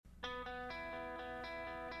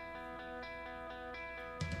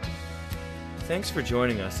Thanks for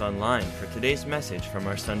joining us online for today's message from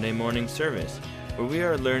our Sunday morning service, where we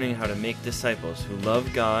are learning how to make disciples who love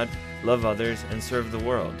God, love others, and serve the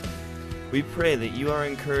world. We pray that you are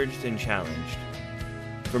encouraged and challenged.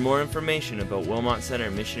 For more information about Wilmot Center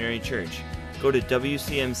Missionary Church, go to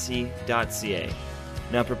wcmc.ca.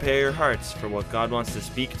 Now prepare your hearts for what God wants to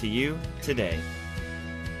speak to you today.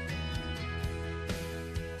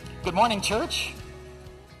 Good morning, church.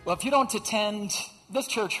 Well, if you don't attend this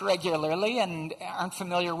church regularly and aren't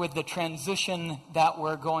familiar with the transition that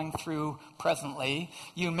we're going through presently,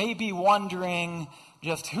 you may be wondering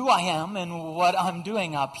just who I am and what I'm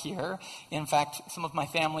doing up here. In fact, some of my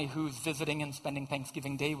family who's visiting and spending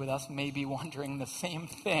Thanksgiving Day with us may be wondering the same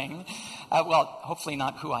thing. Well, hopefully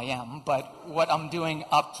not who I am, but what I'm doing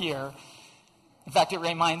up here. In fact, it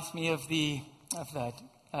reminds me of the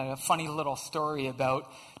funny little story about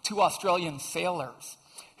two Australian sailors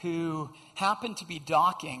who happened to be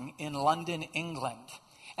docking in London, England.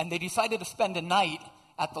 And they decided to spend a night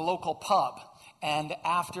at the local pub. And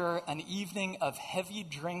after an evening of heavy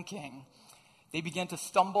drinking, they began to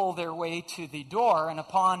stumble their way to the door. And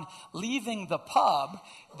upon leaving the pub,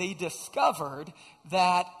 they discovered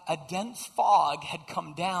that a dense fog had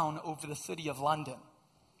come down over the city of London.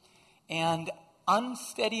 And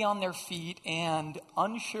unsteady on their feet and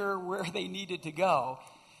unsure where they needed to go,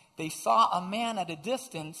 they saw a man at a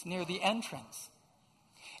distance near the entrance.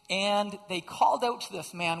 And they called out to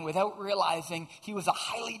this man without realizing he was a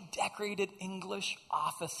highly decorated English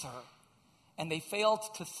officer. And they failed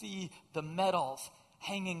to see the medals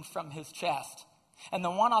hanging from his chest. And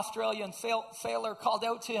the one Australian sailor called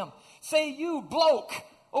out to him, "Say, you bloke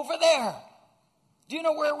over there, do you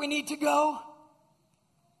know where we need to go?"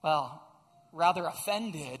 Well, rather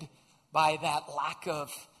offended by that lack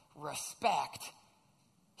of respect,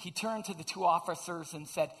 he turned to the two officers and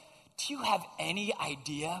said, "Do you have any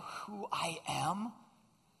idea who I am?"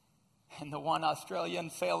 And the one Australian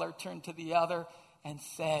sailor turned to the other and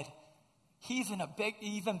said, "He's in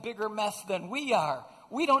even bigger mess than we are.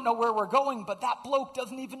 We don't know where we're going, but that bloke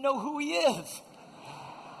doesn't even know who he is."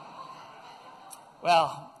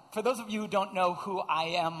 Well, for those of you who don't know who I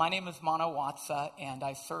am, my name is Mana Watsa, and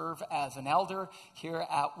I serve as an elder here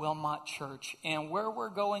at Wilmot Church. And where we're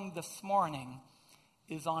going this morning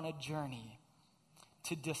is on a journey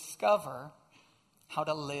to discover how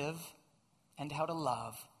to live and how to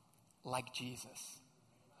love like Jesus.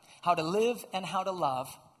 How to live and how to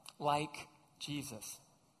love like Jesus.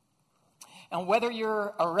 And whether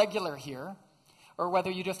you're a regular here, or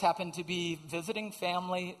whether you just happen to be visiting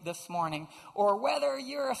family this morning, or whether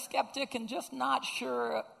you're a skeptic and just not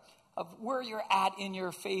sure of where you're at in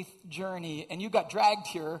your faith journey, and you got dragged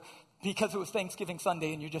here because it was Thanksgiving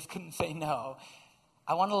Sunday and you just couldn't say no,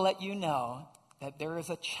 I want to let you know that there is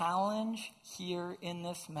a challenge here in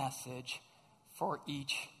this message for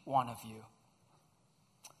each one of you.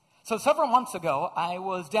 So several months ago, I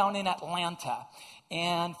was down in Atlanta.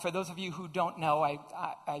 And for those of you who don't know, I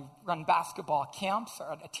run basketball camps,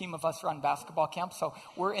 or a team of us run basketball camps, so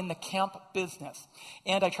we're in the camp business.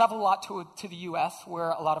 And I travel a lot to the U.S., where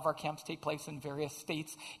a lot of our camps take place in various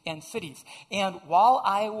states and cities. And while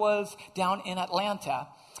I was down in Atlanta,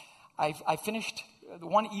 I finished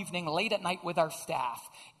one evening late at night with our staff,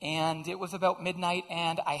 and it was about midnight,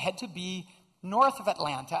 and I had to be north of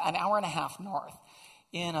Atlanta, an hour and a half north,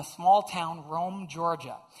 in a small town, Rome,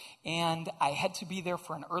 Georgia. And I had to be there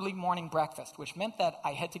for an early morning breakfast, which meant that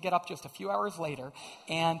I had to get up just a few hours later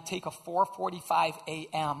and take a 4:45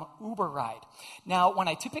 a.m. Uber ride. Now, when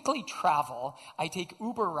I typically travel, I take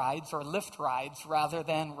Uber rides or Lyft rides rather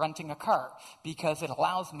than renting a car, because it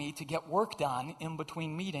allows me to get work done in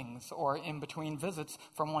between meetings or in between visits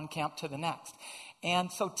from one camp to the next.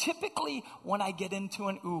 And so typically when I get into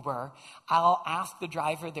an Uber, I'll ask the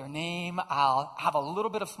driver their name, I'll have a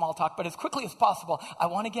little bit of small talk, but as quickly as possible, I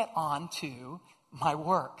want to get on to my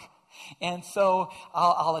work. And so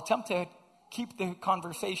I'll attempt to keep the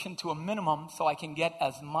conversation to a minimum so I can get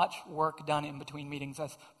as much work done in between meetings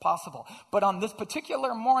as possible. But on this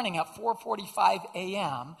particular morning at 4:45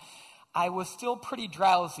 a.m., I was still pretty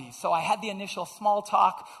drowsy, so I had the initial small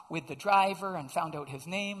talk with the driver and found out his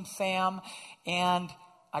name, Sam, and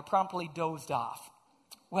I promptly dozed off.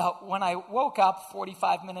 Well, when I woke up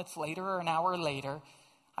 45 minutes later or an hour later,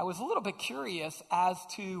 I was a little bit curious as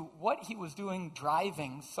to what he was doing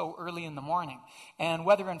driving so early in the morning, and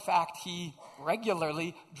whether in fact he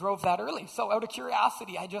regularly drove that early. So out of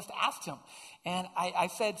curiosity, I just asked him, and I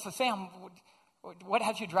said, "So Sam, what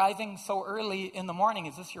has you driving so early in the morning?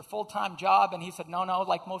 Is this your full-time job?" And he said, no,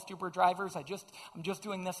 like most Uber drivers, I'm just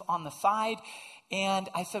doing this on the side. And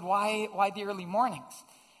I said, why the early mornings?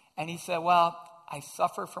 And he said, well, I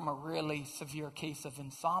suffer from a really severe case of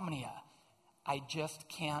insomnia. I just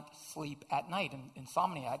can't sleep at night. And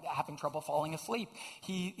insomnia, having trouble falling asleep.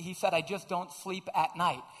 He said, I just don't sleep at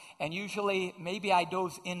night. And usually, maybe I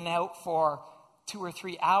doze in and out for 2 or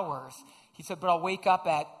 3 hours. He said, but I'll wake up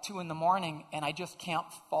at 2 a.m. and I just can't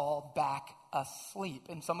fall back asleep.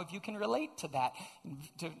 And some of you can relate to that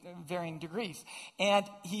to varying degrees. And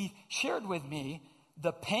he shared with me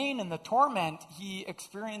the pain and the torment he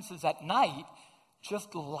experiences at night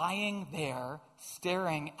just lying there,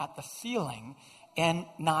 staring at the ceiling and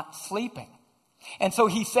not sleeping. And so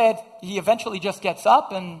he said he eventually just gets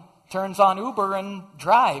up and turns on Uber and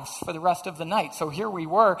drives for the rest of the night. So here we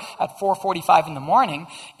were at 4:45 in the morning,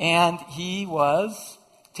 and he was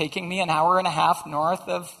taking me an hour and a half north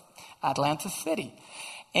of Atlantic City.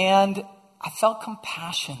 And I felt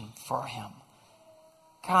compassion for him.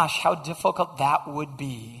 Gosh, how difficult that would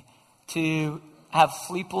be to have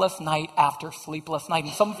sleepless night after sleepless night.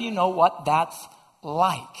 And some of you know what that's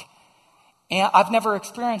like. And I've never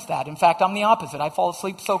experienced that. In fact, I'm the opposite. I fall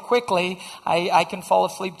asleep so quickly, I can fall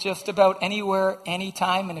asleep just about anywhere,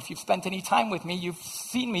 anytime. And if you've spent any time with me, you've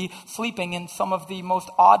seen me sleeping in some of the most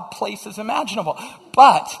odd places imaginable.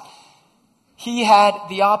 But he had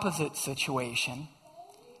the opposite situation.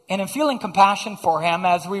 And in feeling compassion for him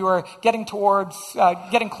as we were getting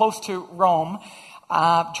close to Rome,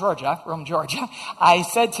 Georgia, I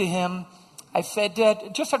said to him,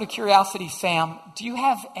 just out of curiosity, Sam, do you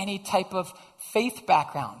have any type of faith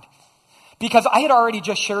background? Because I had already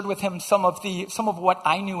just shared with him some of what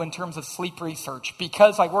I knew in terms of sleep research.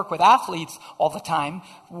 Because I work with athletes all the time,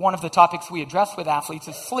 one of the topics we address with athletes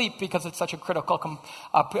is sleep, because it's such a critical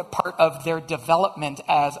part of their development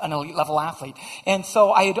as an elite level athlete. And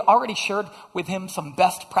so I had already shared with him some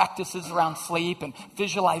best practices around sleep and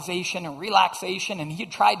visualization and relaxation, and he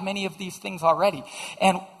had tried many of these things already.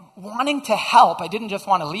 And wanting to help, I didn't just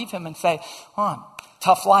want to leave him and say,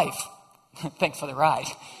 tough life. Thanks for the ride.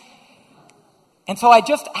 And so I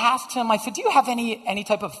just asked him, I said, do you have any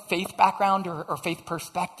type of faith background or faith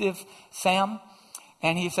perspective, Sam?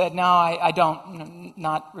 And he said, no, I don't,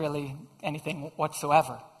 not really anything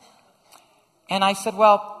whatsoever. And I said,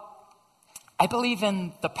 well, I believe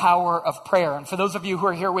in the power of prayer. And for those of you who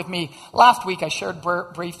are here with me last week, I shared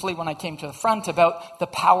briefly when I came to the front about the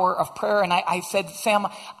power of prayer. And I said, Sam,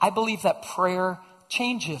 I believe that prayer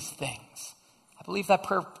changes things. I believe that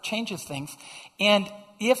prayer changes things. And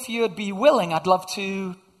if you'd be willing, I'd love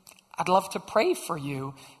to pray for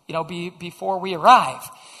you, before we arrive.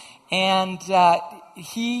 And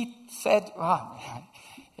he said,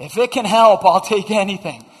 if it can help, I'll take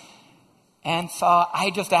anything. And so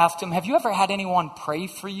I just asked him, have you ever had anyone pray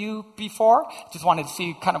for you before? Just wanted to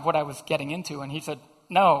see kind of what I was getting into. And he said,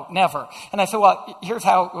 no, never. And I said, well, here's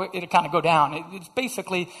how it'll kind of go down. It's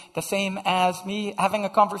basically the same as me having a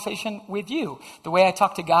conversation with you. The way I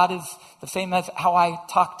talk to God is the same as how I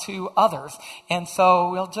talk to others. And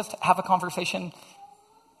so we'll just have a conversation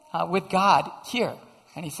with God here.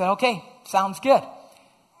 And he said, okay, sounds good.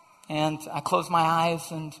 And I closed my eyes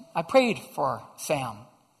and I prayed for Sam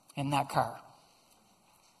in that car.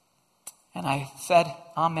 And I said,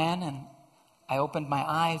 amen. And I opened my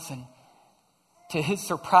eyes, and to his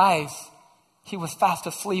surprise, he was fast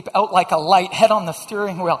asleep, out like a light, head on the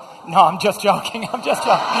steering wheel. No, I'm just joking. Gosh,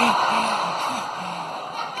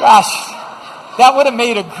 that would have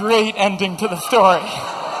made a great ending to the story.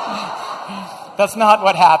 That's not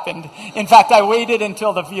what happened. In fact, I waited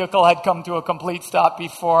until the vehicle had come to a complete stop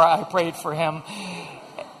before I prayed for him.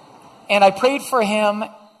 And I prayed for him,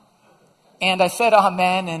 and I said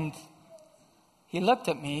amen, and he looked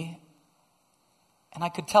at me, and I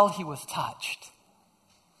could tell he was touched.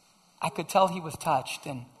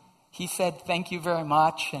 And he said, thank you very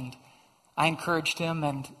much. And I encouraged him,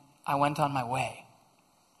 and I went on my way.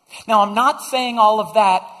 Now, I'm not saying all of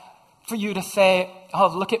that for you to say, oh,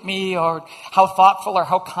 look at me, or how thoughtful or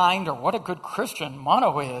how kind or what a good Christian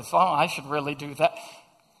Mono is. Oh, I should really do that.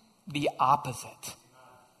 The opposite.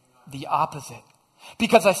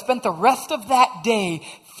 Because I spent the rest of that day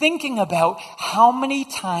thinking about how many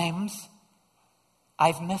times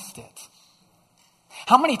I've missed it.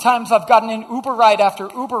 How many times I've gotten an Uber ride after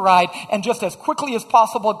Uber ride and just as quickly as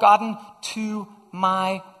possible gotten to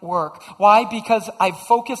my work. Why? Because I've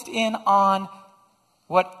focused in on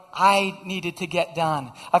what I needed to get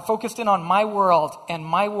done. I focused in on my world and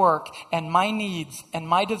my work and my needs and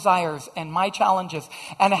my desires and my challenges,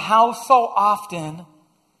 and how so often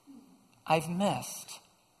I've missed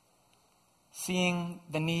seeing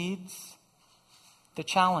the needs, the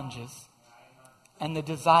challenges, and the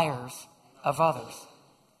desires of others.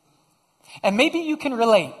 And maybe you can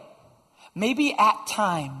relate. Maybe at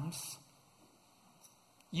times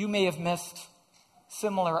you may have missed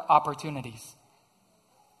similar opportunities.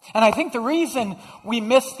 And I think the reason we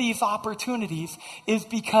miss these opportunities is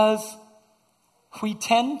because we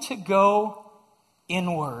tend to go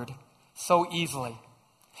inward so easily.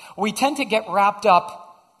 We tend to get wrapped up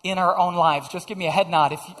in our own lives. Just give me a head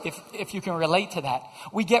nod if you can relate to that.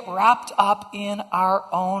 We get wrapped up in our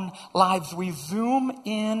own lives. We zoom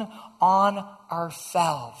in on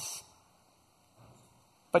ourselves.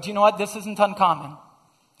 But you know what? This isn't uncommon,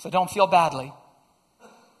 so don't feel badly.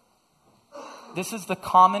 This is the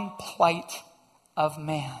common plight of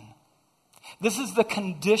man. This is the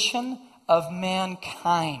condition of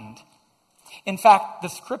mankind. In fact, the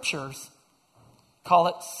scriptures call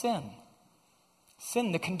it sin.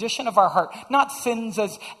 Sin, the condition of our heart. Not sins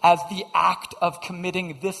as the act of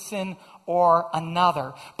committing this sin or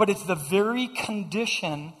another, but it's the very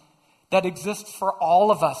condition that exists for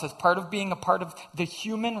all of us as part of being a part of the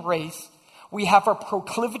human race. We have a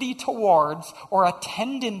proclivity towards, or a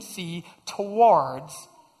tendency towards,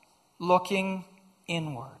 looking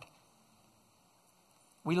inward.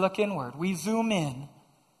 We look inward. We zoom in.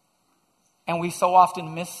 And we so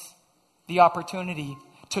often miss the opportunity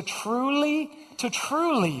to truly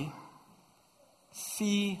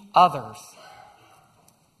see others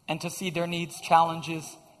and to see their needs,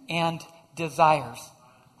 challenges, and desires.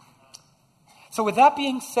 So with that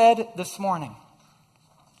being said this morning,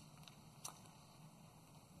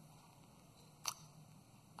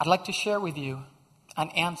 I'd like to share with you an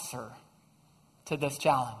answer to this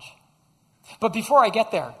challenge. But before I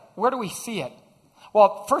get there, where do we see it?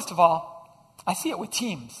 Well, first of all, I see it with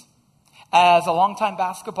teams. As a longtime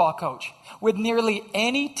basketball coach, with nearly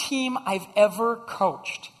any team I've ever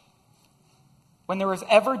coached, when there was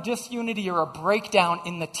ever disunity or a breakdown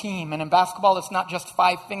in the team, and in basketball it's not just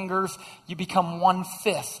 5 fingers, you become one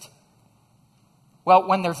fist. Well,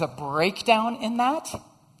 when there's a breakdown in that,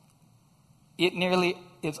 it nearly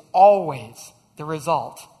is always the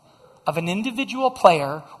result of an individual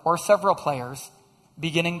player or several players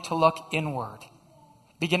beginning to look inward.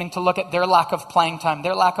 Beginning to look at their lack of playing time,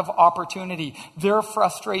 their lack of opportunity, their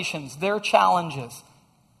frustrations, their challenges.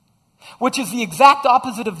 Which is the exact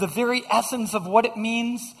opposite of the very essence of what it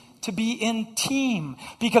means to be in team.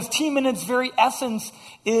 Because team in its very essence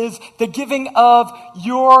is the giving of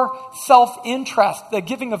your self-interest, the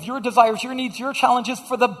giving of your desires, your needs, your challenges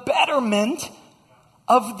for the betterment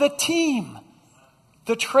of the team.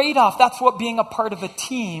 The trade-off, that's what being a part of a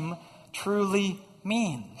team truly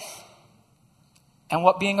means. And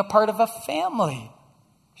what being a part of a family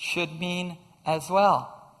should mean as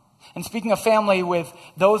well. And speaking of family, with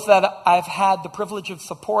those that I've had the privilege of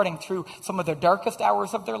supporting through some of the darkest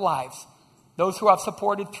hours of their lives, those who I've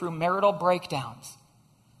supported through marital breakdowns,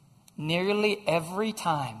 nearly every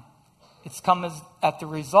time it's come as the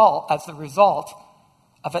result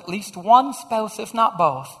of at least one spouse, if not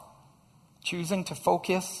both, choosing to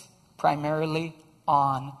focus primarily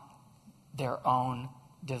on their own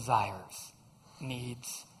desires,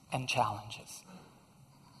 needs, and challenges.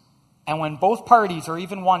 And when both parties, or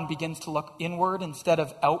even one, begins to look inward instead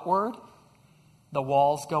of outward, the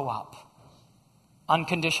walls go up.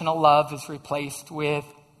 Unconditional love is replaced with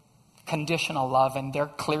conditional love, and they're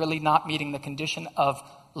clearly not meeting the condition of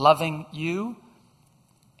loving you,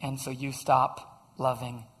 and so you stop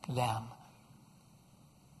loving them.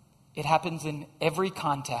 It happens in every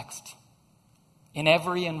context, in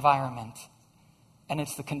every environment, and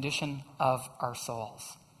it's the condition of our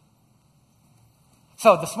souls.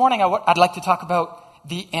 So this morning I'd like to talk about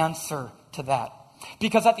the answer to that.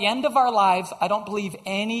 Because at the end of our lives, I don't believe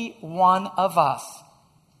any one of us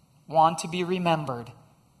want to be remembered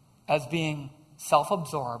as being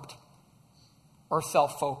self-absorbed or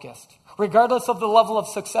self-focused. Regardless of the level of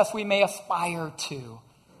success we may aspire to,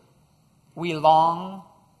 we long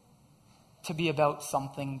to be about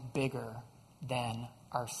something bigger than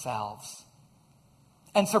ourselves.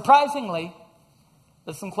 And surprisingly,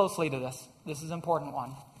 listen closely to this. This is an important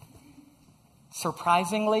one.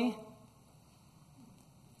 Surprisingly,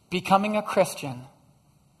 becoming a Christian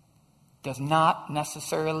does not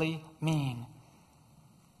necessarily mean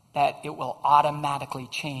that it will automatically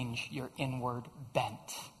change your inward bent.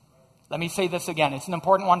 Let me say this again. It's an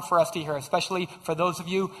important one for us to hear, especially for those of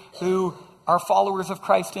you who are followers of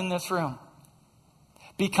Christ in this room.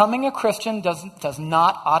 Becoming a Christian does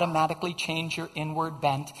not automatically change your inward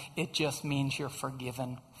bent. It just means you're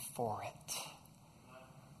forgiven for it.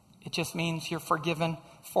 It just means you're forgiven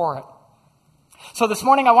for it. So this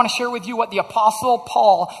morning I want to share with you what the Apostle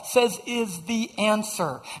Paul says is the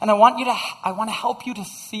answer. And I want to help you to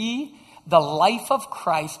see the life of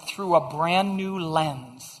Christ through a brand new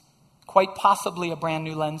lens. Quite possibly a brand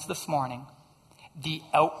new lens this morning. the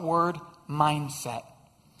outward mindset.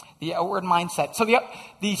 The outward mindset. So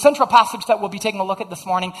the central passage that we'll be taking a look at this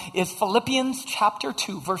morning is Philippians chapter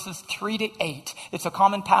 2, verses 3 to 8. It's a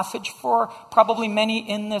common passage for probably many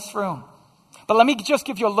in this room. But let me just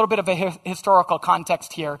give you a little bit of a historical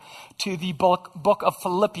context here to the book of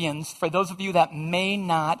Philippians, for those of you that may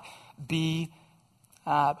not be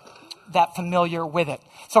that familiar with it.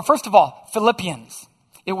 So first of all, Philippians.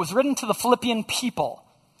 It was written to the Philippian people,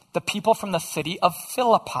 the people from the city of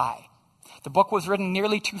Philippi. The book was written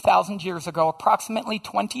nearly 2,000 years ago, approximately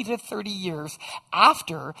 20 to 30 years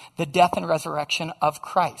after the death and resurrection of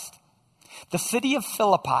Christ. The city of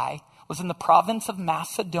Philippi was in the province of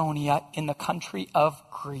Macedonia in the country of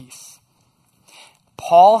Greece.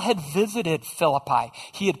 Paul had visited Philippi.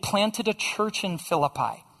 He had planted a church in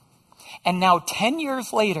Philippi. And now 10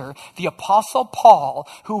 years later, the Apostle Paul,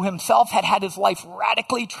 who himself had had his life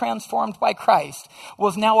radically transformed by Christ,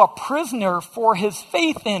 was now a prisoner for his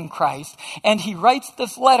faith in Christ. And he writes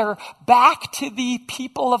this letter back to the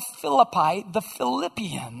people of Philippi, the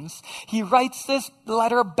Philippians. He writes this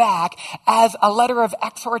letter back as a letter of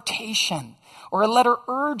exhortation, or a letter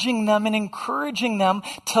urging them and encouraging them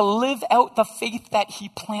to live out the faith that he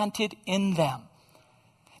planted in them.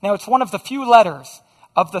 Now, it's one of the few letters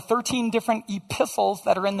of the 13 different epistles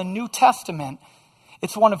that are in the New Testament.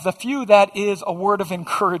 It's one of the few that is a word of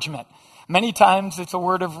encouragement. Many times it's a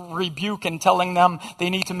word of rebuke and telling them they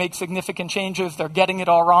need to make significant changes. They're getting it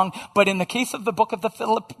all wrong. But in the case of the book to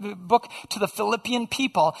the Philippian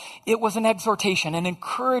people, it was an exhortation, an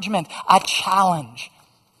encouragement, a challenge.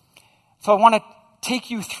 So I want to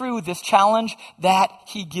take you through this challenge that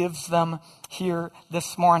he gives them here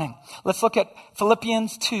this morning. Let's look at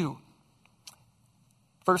Philippians 2.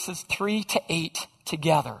 Verses 3 to 8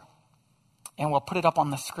 together. And we'll put it up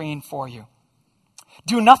on the screen for you.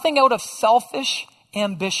 Do nothing out of selfish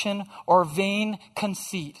ambition or vain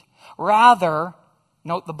conceit. Rather,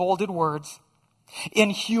 note the bolded words,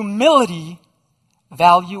 in humility,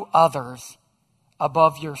 value others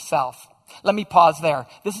above yourself. Let me pause there.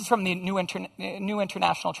 This is from the New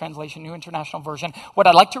International Translation, New International Version. What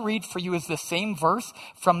I'd like to read for you is the same verse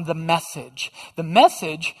from the Message. The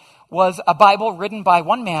Message was a Bible written by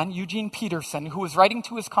one man, Eugene Peterson, who was writing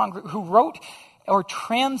to his who wrote or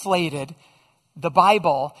translated the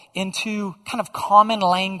Bible into kind of common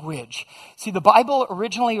language. See, the Bible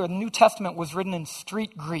originally, or the New Testament, was written in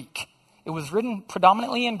street Greek. It was written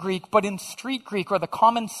predominantly in Greek, but in street Greek, or the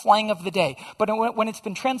common slang of the day. But when it's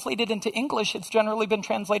been translated into English, it's generally been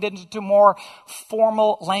translated into more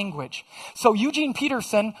formal language. So Eugene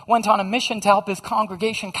Peterson went on a mission to help his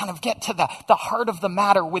congregation kind of get to the heart of the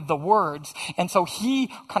matter with the words. And so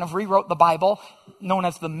he kind of rewrote the Bible, known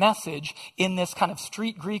as the Message, in this kind of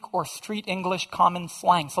street Greek or street English common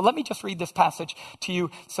slang. So let me just read this passage to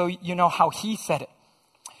you so you know how he said it.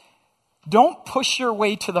 Don't push your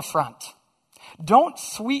way to the front. Don't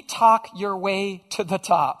sweet talk your way to the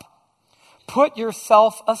top. Put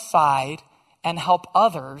yourself aside and help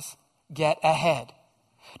others get ahead.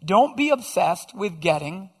 Don't be obsessed with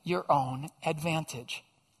getting your own advantage.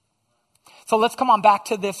 So let's come on back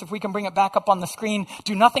to this. If we can bring it back up on the screen.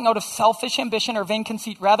 Do nothing out of selfish ambition or vain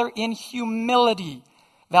conceit. Rather, in humility,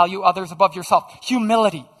 value others above yourself.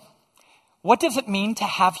 Humility. What does it mean to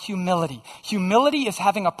have humility? Humility is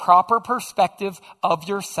having a proper perspective of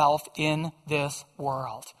yourself in this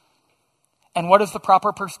world. And what is the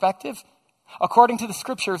proper perspective? According to the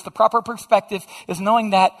scriptures, the proper perspective is knowing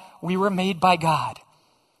that we were made by God.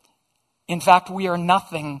 In fact, we are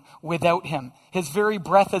nothing without him. His very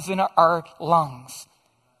breath is in our lungs.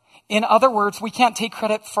 In other words, we can't take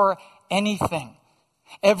credit for anything.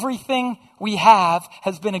 Everything we have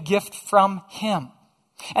has been a gift from him.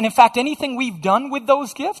 And in fact, anything we've done with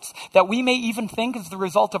those gifts that we may even think is the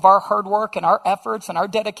result of our hard work and our efforts and our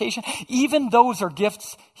dedication, even those are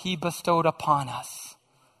gifts he bestowed upon us.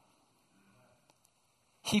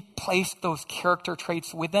 He placed those character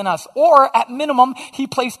traits within us, or at minimum, he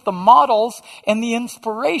placed the models and the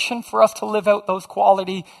inspiration for us to live out those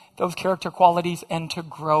character qualities and to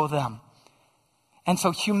grow them. And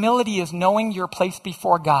so humility is knowing your place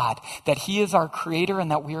before God, that he is our creator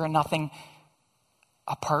and that we are nothing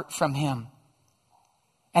apart from him.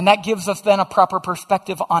 And that gives us then a proper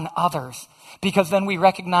perspective on others, because then we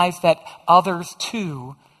recognize that others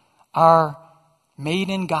too are made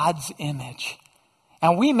in God's image.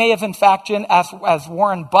 And we may have, in fact, as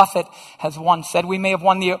Warren Buffett has once said, we may have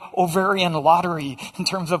won the ovarian lottery in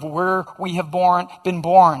terms of where we have been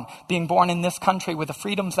born, being born in this country with the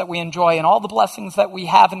freedoms that we enjoy and all the blessings that we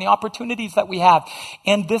have and the opportunities that we have.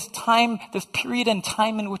 And this period in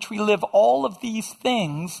time in which we live, all of these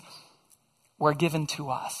things were given to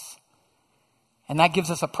us. And that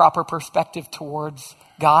gives us a proper perspective towards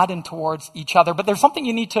God and towards each other. But there's something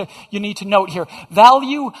you need to note here.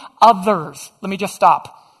 Value others. Let me just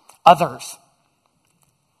stop. Others.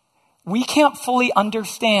 We can't fully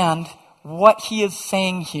understand what he is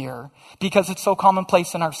saying here because it's so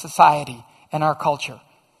commonplace in our society and our culture.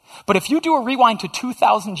 But if you do a rewind to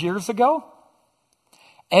 2,000 years ago,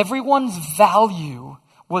 everyone's value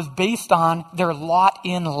was based on their lot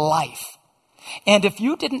in life. And if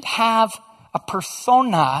you didn't have a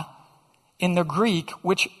persona in the Greek,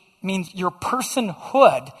 which means your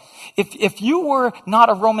personhood, if you were not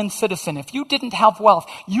a Roman citizen, if you didn't have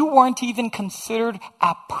wealth, you weren't even considered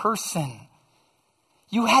a person.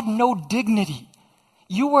 You had no dignity.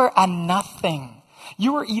 You were a nothing.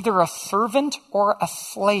 You were either a servant or a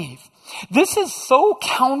slave. This is so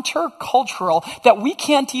countercultural that we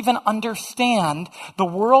can't even understand the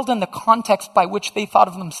world and the context by which they thought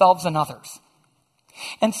of themselves and others.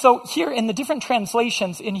 And so here in the different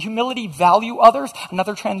translations, in humility, value others.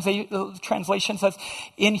 Another translation says,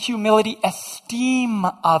 in humility, esteem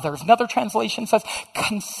others. Another translation says,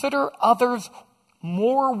 consider others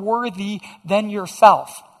more worthy than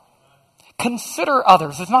yourself. Consider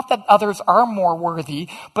others. It's not that others are more worthy,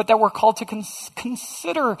 but that we're called to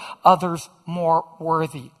consider others more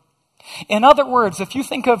worthy. In other words, if you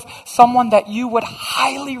think of someone that you would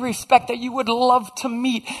highly respect, that you would love to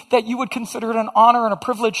meet, that you would consider it an honor and a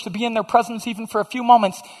privilege to be in their presence even for a few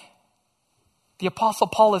moments, the Apostle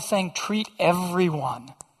Paul is saying, treat everyone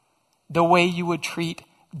the way you would treat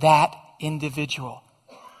that individual.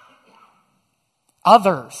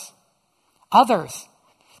 Others.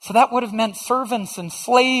 So that would have meant servants and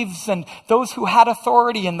slaves and those who had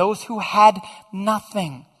authority and those who had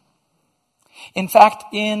nothing. In fact,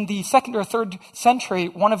 in the 2nd or 3rd century,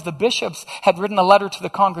 one of the bishops had written a letter to the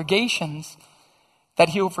congregations that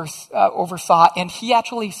he oversaw, and he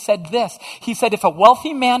actually said this. He said, if a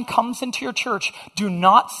wealthy man comes into your church, do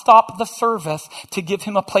not stop the service to give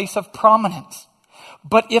him a place of prominence.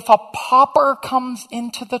 But if a pauper comes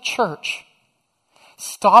into the church,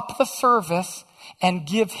 stop the service and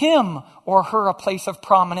give him or her a place of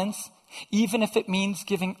prominence, even if it means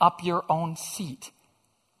giving up your own seat.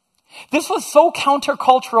 This was so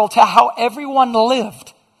countercultural to how everyone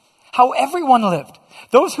lived.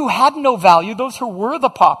 Those who had no value, those who were the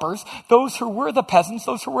paupers, those who were the peasants,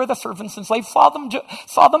 those who were the servants and slaves, saw them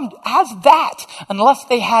as that. Unless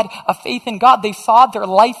they had a faith in God, they saw their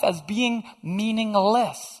life as being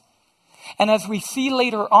meaningless. And as we see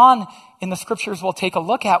later on in the scriptures we'll take a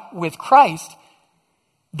look at with Christ,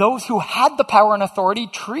 those who had the power and authority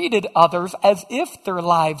treated others as if their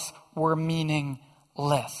lives were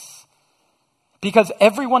meaningless. Because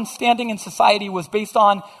everyone standing in society was based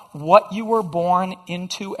on what you were born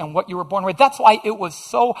into and what you were born with. That's why it was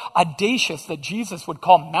so audacious that Jesus would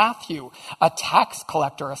call Matthew a tax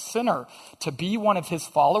collector, a sinner, to be one of his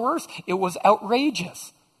followers. It was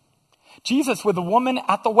outrageous. Jesus with a woman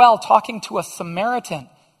at the well talking to a Samaritan,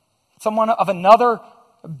 someone of another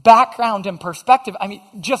background and perspective,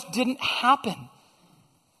 just didn't happen.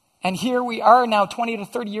 And here we are now 20 to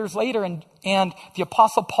 30 years later, and the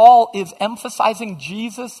Apostle Paul is emphasizing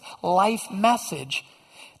Jesus' life message.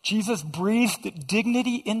 Jesus breathed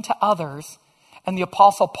dignity into others, and the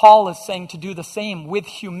Apostle Paul is saying to do the same with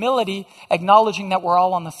humility, acknowledging that we're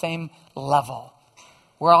all on the same level.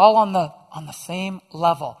 We're all on the same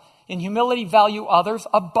level. In humility, value others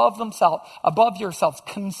above yourselves.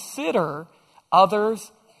 Consider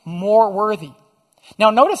others more worthy.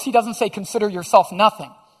 Now notice he doesn't say consider yourself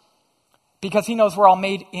nothing. Because he knows we're all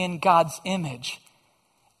made in God's image.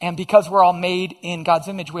 And because we're all made in God's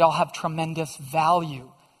image, we all have tremendous value.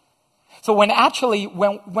 So when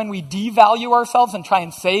we devalue ourselves and try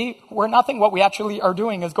and say we're nothing, what we actually are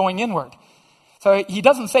doing is going inward. So he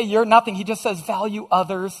doesn't say you're nothing. He just says value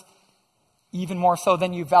others even more so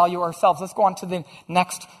than you value ourselves. Let's go on to the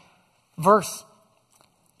next verse.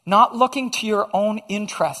 Not looking to your own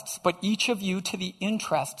interests, but each of you to the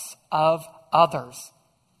interests of others.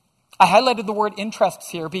 I highlighted the word interests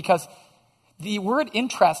here because the word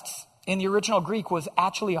interests in the original Greek was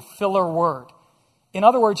actually a filler word. In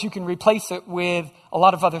other words, you can replace it with a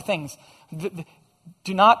lot of other things.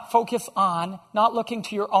 Do not focus on not looking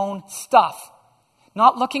to your own stuff,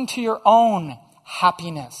 not looking to your own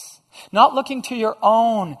happiness, not looking to your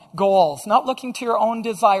own goals, not looking to your own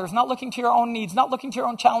desires, not looking to your own needs, not looking to your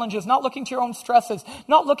own challenges, not looking to your own stresses,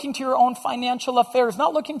 not looking to your own financial affairs,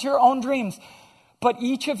 not looking to your own dreams. But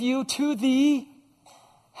each of you to the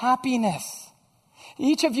happiness.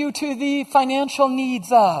 Each of you to the financial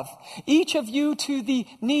needs of. Each of you to the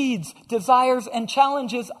needs, desires, and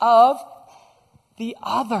challenges of the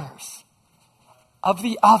others. Of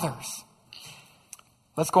the others.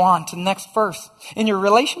 Let's go on to the next verse. In your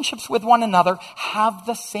relationships with one another, have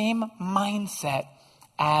the same mindset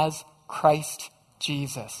as Christ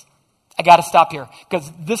Jesus. I got to stop here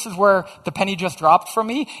because this is where the penny just dropped for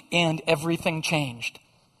me and everything changed.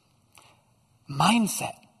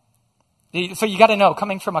 Mindset. So you got to know,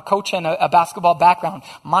 coming from a coach and a basketball background,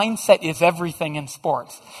 mindset is everything in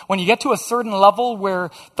sports. When you get to a certain level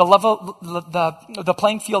where the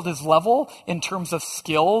playing field is level in terms of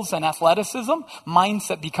skills and athleticism,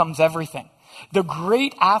 mindset becomes everything. The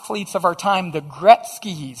great athletes of our time, the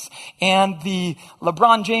Gretzkys and the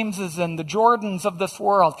LeBron Jameses and the Jordans of this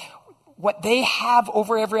world, what they have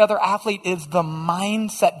over every other athlete is the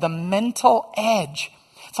mindset, the mental edge.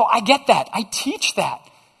 So I get that. I teach that.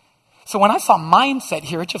 So when I saw mindset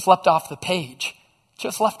here, it just leapt off the page.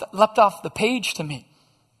 Just leapt off the page to me.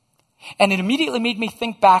 And it immediately made me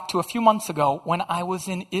think back to a few months ago when I was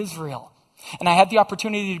in Israel. And I had the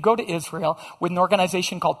opportunity to go to Israel with an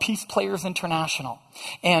organization called Peace Players International.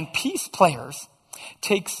 And Peace Players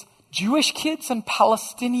takes Jewish kids and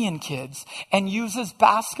Palestinian kids and uses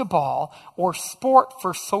basketball or sport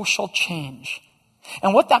for social change.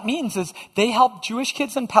 And what that means is they help Jewish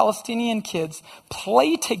kids and Palestinian kids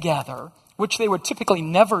play together, which they would typically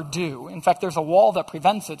never do. In fact, there's a wall that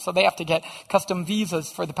prevents it, so they have to get custom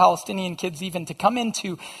visas for the Palestinian kids even to come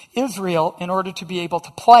into Israel in order to be able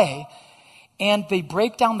to play. And they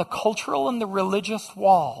break down the cultural and the religious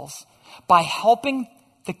walls by helping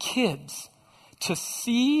the kids to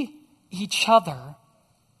see each other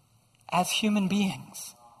as human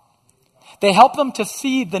beings. They help them to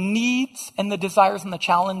see the needs and the desires and the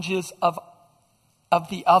challenges of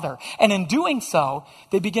the other. And in doing so,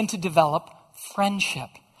 they begin to develop friendship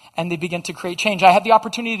and they begin to create change. I had the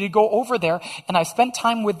opportunity to go over there and I spent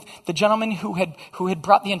time with the gentleman who had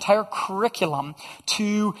brought the entire curriculum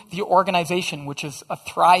to the organization, which is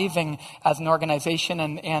thriving as an organization,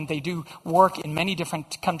 and they do work in many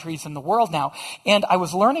different countries in the world now. And I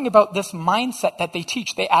was learning about this mindset that they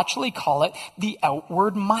teach. They actually call it the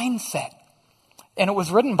outward mindset. And it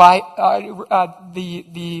was written by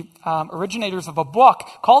the originators of a book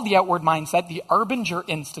called The Outward Mindset. The Arbinger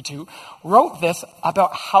Institute wrote this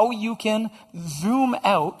about how you can zoom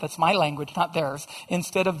out, that's my language, not theirs,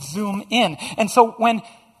 instead of zoom in. And so when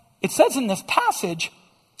it says in this passage,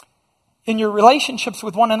 in your relationships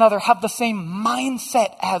with one another, have the same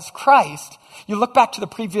mindset as Christ, you look back to the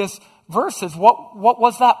previous verses, what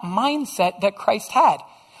was that mindset that Christ had?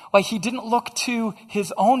 Well, he didn't look to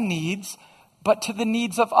his own needs, but to the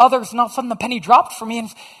needs of others. And all of a sudden the penny dropped for me. And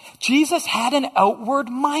Jesus had an outward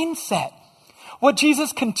mindset. What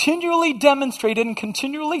Jesus continually demonstrated and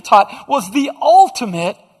continually taught was the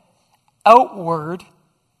ultimate outward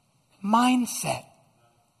mindset.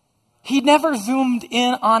 He never zoomed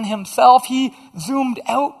in on himself. He zoomed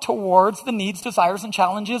out towards the needs, desires, and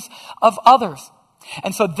challenges of others.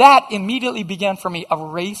 And so that immediately began for me a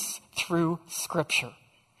race through Scripture.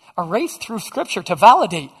 A race through Scripture to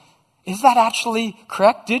validate, is that actually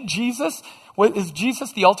correct? Is Jesus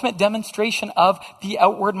the ultimate demonstration of the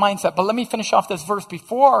outward mindset? But let me finish off this verse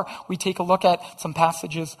before we take a look at some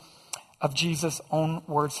passages of Jesus' own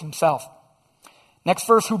words himself. Next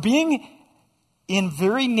verse, who being in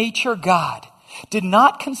very nature God, did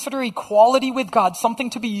not consider equality with God something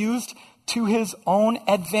to be used to his own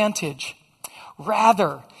advantage.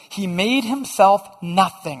 Rather, he made himself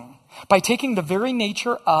nothing by taking the very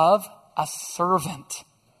nature of a servant,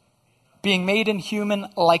 being made in human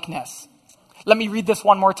likeness. Let me read this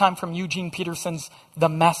one more time from Eugene Peterson's The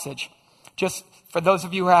Message. Just for those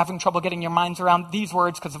of you who are having trouble getting your minds around these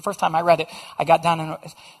words, because the first time I read it, I got down and,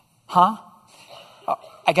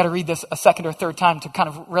 I got to read this a second or third time to kind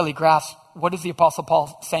of really grasp what is the Apostle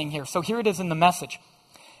Paul saying here. So here it is in The Message.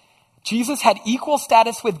 Jesus had equal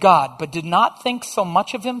status with God, but did not think so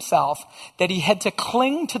much of himself that he had to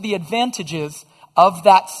cling to the advantages of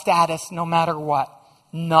that status no matter what.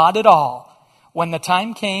 Not at all. When the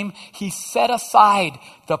time came, he set aside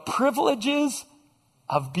the privileges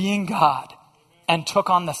of being God and took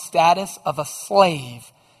on the status of a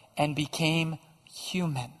slave and became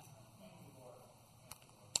human.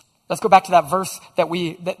 Let's go back to that verse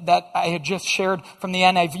that I had just shared from the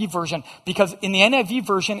NIV version, because in the NIV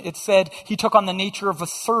version it said he took on the nature of a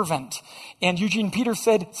servant, and Eugene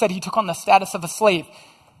Peterson said he took on the status of a slave.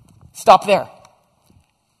 Stop there.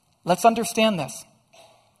 Let's understand this.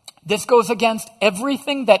 This goes against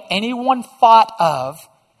everything that anyone thought of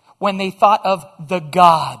when they thought of the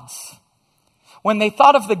gods. When they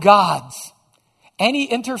thought of the gods, any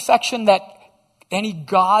intersection that any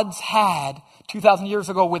gods had 2,000 years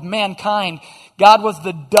ago with mankind, God was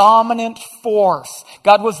the dominant force.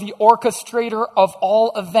 God was the orchestrator of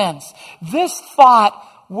all events. This thought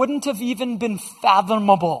wouldn't have even been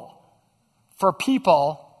fathomable for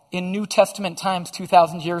people in New Testament times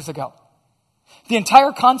 2,000 years ago. The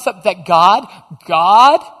entire concept that God,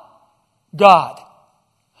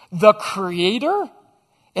 the Creator,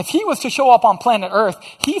 if he was to show up on planet Earth,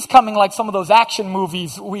 he's coming like some of those action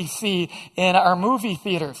movies we see in our movie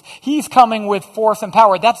theaters. He's coming with force and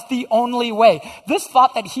power. That's the only way. This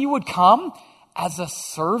thought that he would come as a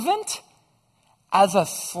servant, as a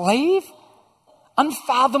slave,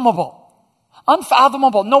 unfathomable.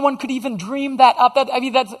 Unfathomable. No one could even dream that up. That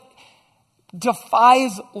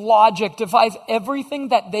defies logic, defies everything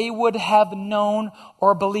that they would have known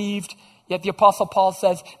or believed. Yet the Apostle Paul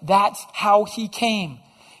says that's how he came,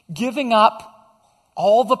 giving up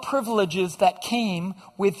all the privileges that came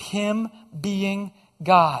with him being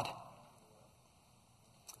God.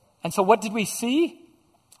 And so what did we see?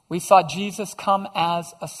 We saw Jesus come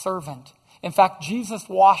as a servant. In fact, Jesus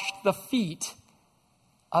washed the feet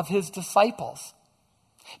of his disciples.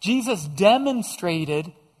 Jesus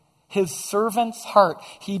demonstrated his servant's heart.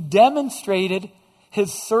 He demonstrated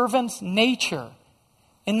his servant's nature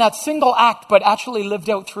in that single act, but actually lived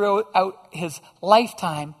out throughout his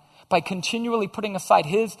lifetime by continually putting aside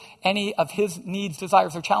any of his needs,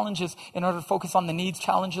 desires, or challenges in order to focus on the needs,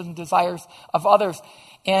 challenges, and desires of others.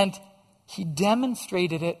 And he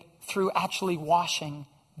demonstrated it through actually washing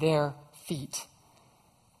their feet.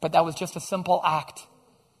 But that was just a simple act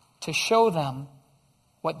to show them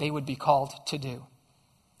what they would be called to do.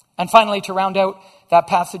 And finally, to round out that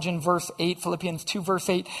passage in verse 8, Philippians 2, verse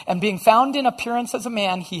 8, and being found in appearance as a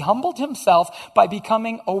man, he humbled himself by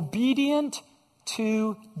becoming obedient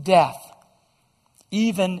to death,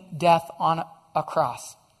 even death on a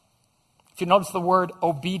cross. If you notice, the word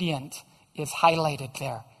obedient is highlighted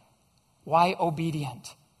there. Why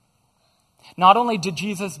obedient? Not only did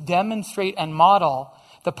Jesus demonstrate and model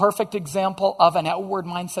the perfect example of an outward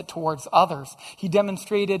mindset towards others, he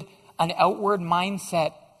demonstrated an outward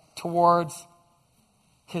mindset towards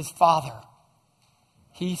his Father.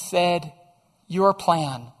 He said, your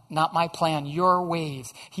plan, not my plan, your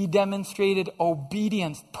ways. He demonstrated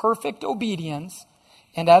obedience, perfect obedience,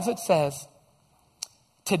 and as it says,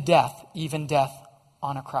 to death, even death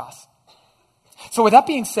on a cross. So with that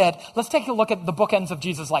being said, let's take a look at the bookends of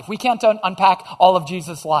Jesus' life. We can't unpack all of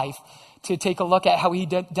Jesus' life to take a look at how he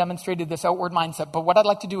demonstrated this outward mindset. But what I'd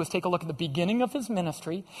like to do is take a look at the beginning of his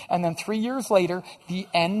ministry, and then 3 years later, the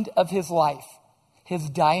end of his life,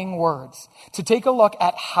 his dying words, to take a look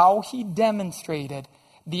at how he demonstrated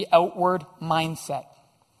the outward mindset.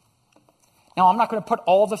 Now, I'm not going to put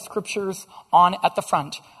all the scriptures on at the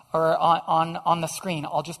front or on the screen.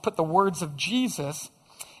 I'll just put the words of Jesus,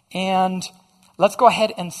 and let's go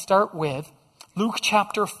ahead and start with Luke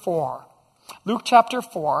chapter 4. Luke chapter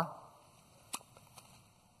 4,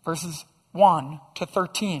 verses 1 to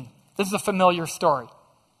 13. This is a familiar story.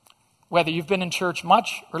 Whether you've been in church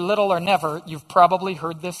much or little or never, you've probably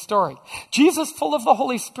heard this story. Jesus, full of the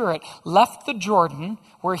Holy Spirit, left the Jordan,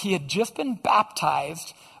 where he had just been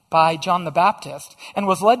baptized by John the Baptist, and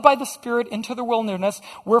was led by the Spirit into the wilderness,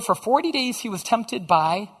 where for 40 days he was tempted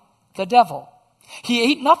by the devil. He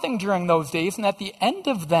ate nothing during those days, and at the end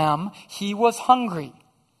of them, he was hungry.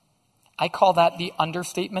 I call that the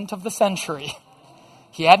understatement of the century.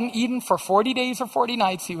 He hadn't eaten for 40 days or 40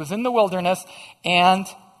 nights. He was in the wilderness, and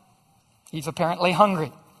he's apparently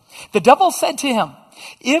hungry. The devil said to him,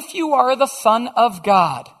 if you are the Son of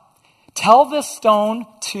God, tell this stone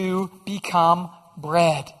to become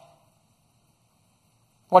bread.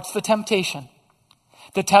 What's the temptation?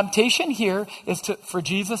 The temptation here is for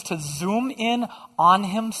Jesus to zoom in on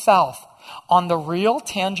himself, on the real,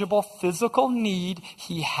 tangible, physical need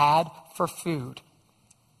he had for food.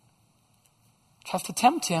 Tries to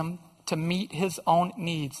tempt him to meet his own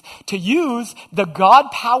needs, to use the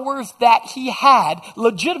God powers that he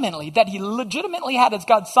legitimately had as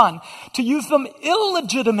God's son, to use them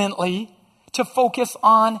illegitimately to focus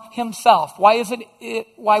on himself. Why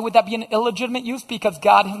would that be an illegitimate use? Because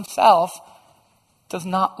God himself does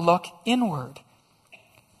not look inward.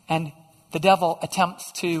 And the devil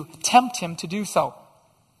attempts to tempt him to do so.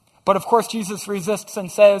 But of course, Jesus resists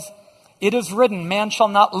and says, it is written, man shall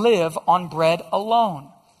not live on bread alone.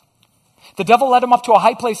 The devil led him up to a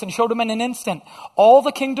high place and showed him in an instant all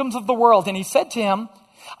the kingdoms of the world. And he said to him,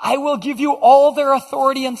 I will give you all their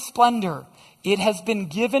authority and splendor. It has been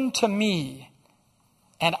given to me,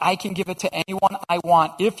 and I can give it to anyone I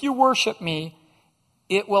want. If you worship me,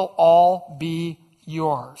 it will all be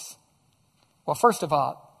yours. Well, first of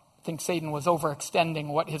all, I think Satan was overextending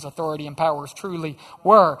what his authority and powers truly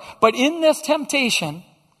were. But in this temptation,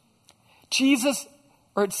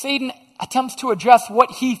 Satan attempts to address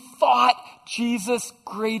what he thought Jesus'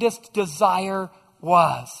 greatest desire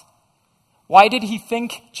was. Why did he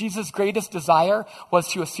think Jesus' greatest desire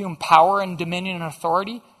was to assume power and dominion and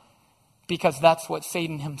authority? Because that's what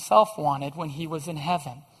Satan himself wanted when he was in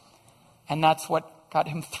heaven. And that's what got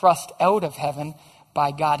him thrust out of heaven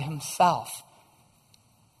by God himself.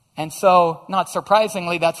 And so, not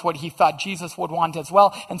surprisingly, that's what he thought Jesus would want as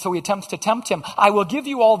well. And so he attempts to tempt him. I will give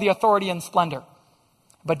you all the authority and splendor.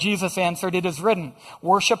 But Jesus answered, it is written,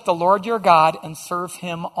 worship the Lord your God and serve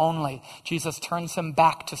him only. Jesus turns him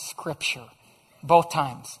back to Scripture both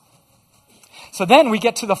times. So then we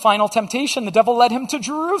get to the final temptation. The devil led him to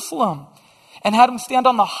Jerusalem and had him stand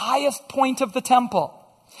on the highest point of the temple.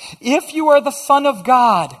 If you are the Son of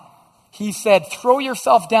God, he said, throw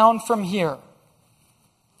yourself down from here.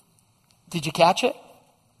 Did you catch it?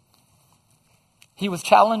 He was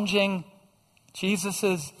challenging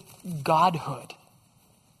Jesus' godhood.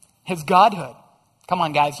 His godhood. Come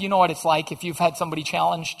on, guys. You know what it's like if you've had somebody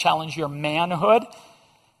challenge your manhood.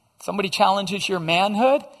 Somebody challenges your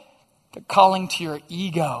manhood, they're calling to your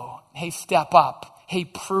ego. Hey, step up. Hey,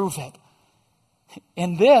 prove it.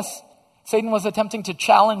 In this, Satan was attempting to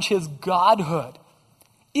challenge his godhood.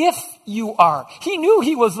 If you are. He knew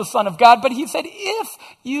he was the Son of God, but he said, if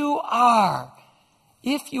you are.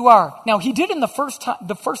 If you are. Now, he did in the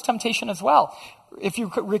first temptation as well. If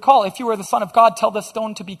you recall, if you are the Son of God, tell the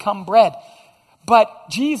stone to become bread. But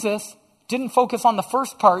Jesus didn't focus on the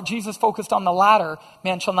first part. Jesus focused on the latter.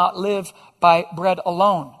 Man shall not live by bread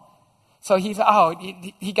alone. So he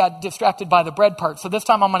got distracted by the bread part. So this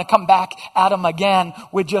time I'm going to come back at him again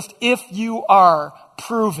with just, if you are,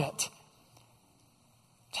 prove it.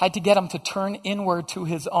 Tried to get him to turn inward to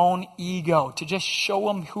his own ego, to just show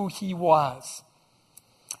him who he was.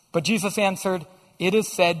 But Jesus answered, it is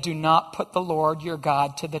said, do not put the Lord your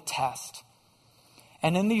God to the test.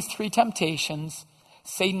 And in these three temptations,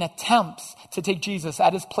 Satan attempts to take Jesus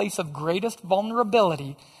at his place of greatest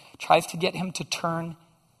vulnerability, tries to get him to turn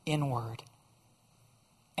inward.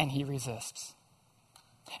 And he resists.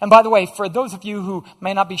 And by the way, for those of you who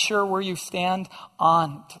may not be sure where you stand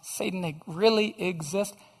on Satan really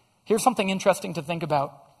exist, here's something interesting to think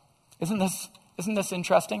about. Isn't this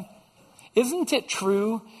interesting? Isn't it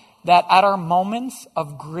true that at our moments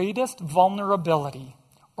of greatest vulnerability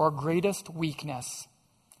or greatest weakness,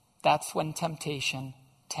 that's when temptation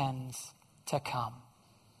tends to come?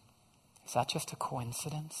 Is that just a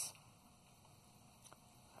coincidence?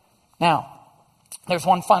 Now, there's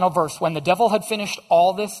one final verse. When the devil had finished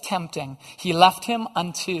all this tempting, he left him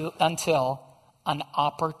until an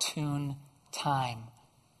opportune time.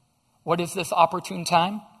 What is this opportune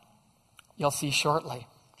time? You'll see shortly.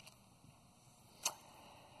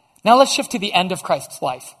 Now let's shift to the end of Christ's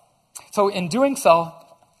life. So in doing so,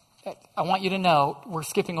 I want you to know we're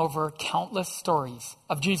skipping over countless stories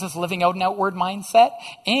of Jesus living out an outward mindset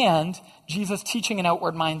and Jesus teaching an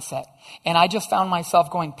outward mindset. And I just found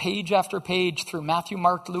myself going page after page through Matthew,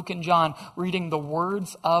 Mark, Luke, and John, reading the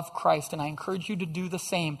words of Christ. And I encourage you to do the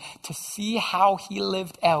same, to see how he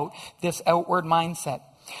lived out this outward mindset.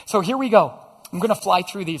 So here we go. I'm going to fly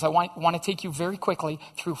through these. I want to take you very quickly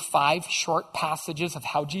through 5 short passages of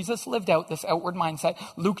how Jesus lived out this outward mindset.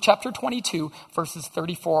 Luke chapter 22, verses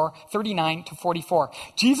 39 to 44.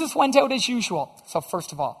 Jesus went out as usual. So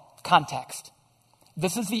first of all, context.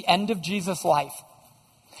 This is the end of Jesus' life.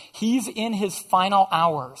 He's in his final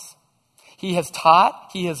hours. He has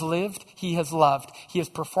taught, he has lived, he has loved. He has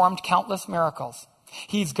performed countless miracles.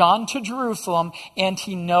 He's gone to Jerusalem and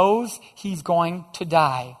he knows he's going to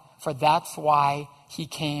die. For that's why he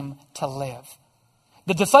came to live.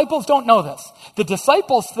 The disciples don't know this. The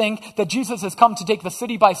disciples think that Jesus has come to take the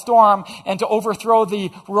city by storm and to overthrow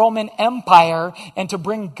the Roman Empire and to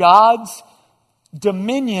bring God's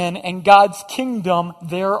dominion and God's kingdom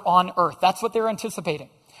there on earth. That's what they're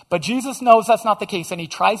anticipating. But Jesus knows that's not the case, and he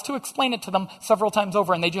tries to explain it to them several times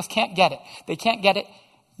over, and they just can't get it. They can't get it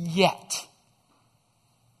yet.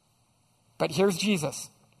 But here's Jesus.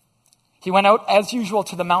 He went out as usual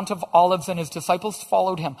to the Mount of Olives, and his disciples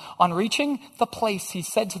followed him. On reaching the place, he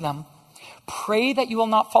said to them, "Pray that you will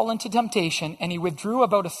not fall into temptation." And he withdrew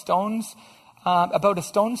about a stone's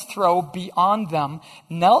throw beyond them,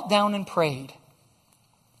 knelt down and prayed.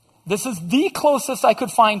 This is the closest I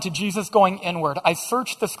could find to Jesus going inward. I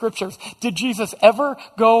searched the scriptures. Did Jesus ever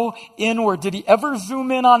go inward? Did he ever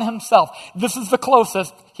zoom in on himself? This is the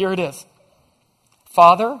closest. Here it is.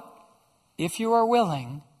 "Father, if you are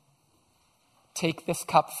willing, take this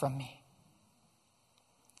cup from me."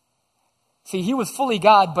 See, he was fully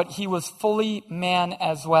God, but he was fully man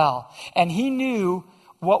as well. And he knew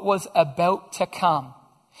what was about to come.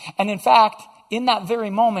 And in fact, in that very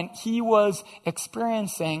moment, he was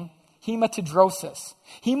experiencing hematidrosis.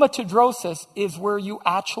 Hematidrosis is where you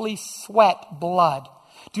actually sweat blood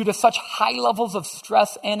due to such high levels of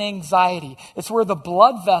stress and anxiety. It's where the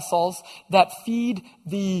blood vessels that feed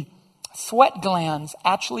the sweat glands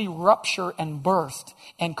actually rupture and burst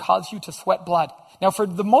and cause you to sweat blood. Now, for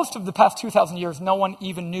the most of the past 2,000 years, no one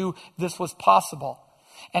even knew this was possible.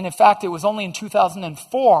 And in fact, it was only in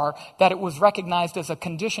 2004 that it was recognized as a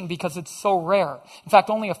condition because it's so rare. In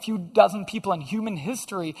fact, only a few dozen people in human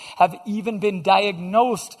history have even been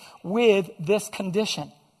diagnosed with this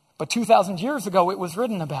condition. But 2,000 years ago, it was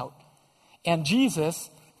written about. And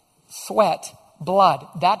Jesus sweat blood.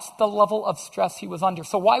 That's the level of stress he was under.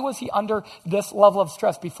 So why was he under this level of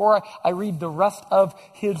stress? Before I read the rest of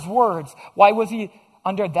his words, why was he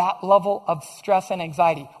under that level of stress and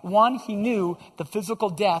anxiety? One, he knew the physical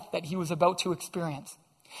death that he was about to experience.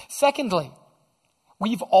 Secondly,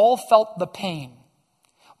 we've all felt the pain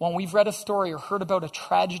when we've read a story or heard about a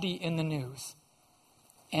tragedy in the news.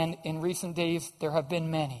 And in recent days, there have been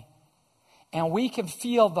many. And we can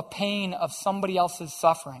feel the pain of somebody else's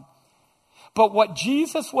suffering. But what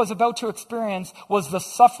Jesus was about to experience was the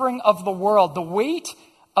suffering of the world, the weight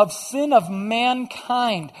of sin of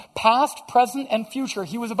mankind, past, present, and future.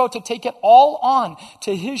 He was about to take it all on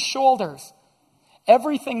to his shoulders.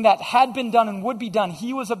 Everything that had been done and would be done,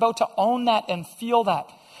 he was about to own that and feel that.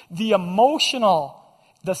 The emotional,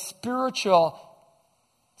 the spiritual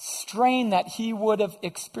strain that he would have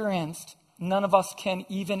experienced, none of us can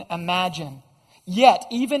even imagine. Yet,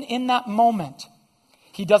 even in that moment,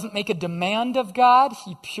 he doesn't make a demand of God.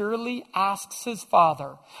 He purely asks his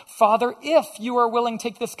Father, Father, if you are willing,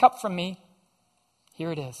 take this cup from me.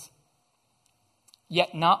 Here it is.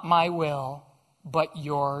 Yet not my will, but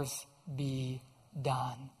yours be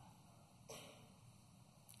done.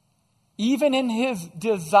 Even in his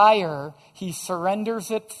desire, he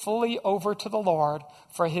surrenders it fully over to the Lord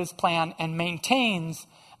for his plan and maintains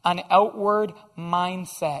an outward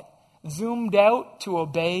mindset, zoomed out to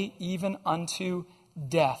obey even unto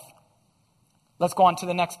death. Let's go on to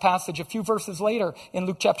the next passage. A few verses later in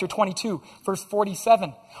Luke chapter 22, verse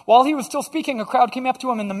 47. While he was still speaking, a crowd came up to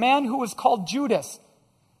him, and the man who was called Judas.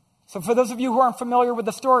 So for those of you who aren't familiar with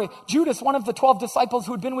the story, Judas, one of the 12 disciples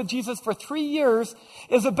who had been with Jesus for 3 years,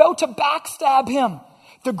 is about to backstab him.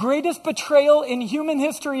 The greatest betrayal in human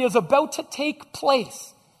history is about to take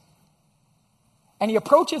place. And he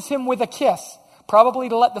approaches him with a kiss. Probably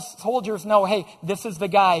to let the soldiers know, hey, this is the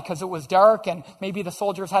guy, because it was dark and maybe the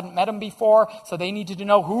soldiers hadn't met him before, so they needed to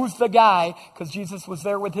know who's the guy, because Jesus was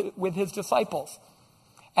there with his disciples.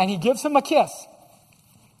 And he gives him a kiss.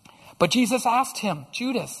 But Jesus asked him,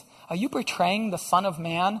 Judas, are you betraying the Son of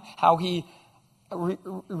Man? How he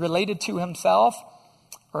related to himself,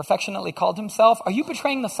 or affectionately called himself. Are you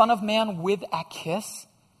betraying the Son of Man with a kiss?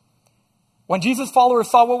 When Jesus'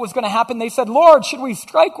 followers saw what was going to happen, they said, Lord, should we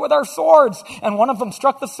strike with our swords? And one of them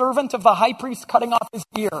struck the servant of the high priest, cutting off his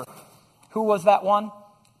ear. Who was that one?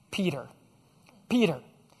 Peter. Peter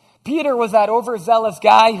was that overzealous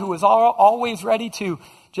guy who was always ready to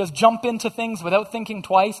just jump into things without thinking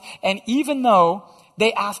twice. And even though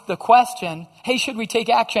they asked the question, hey, should we take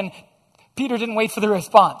action? Peter didn't wait for the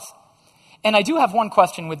response. And I do have one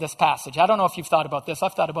question with this passage. I don't know if you've thought about this.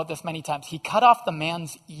 I've thought about this many times. He cut off the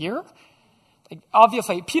man's ear?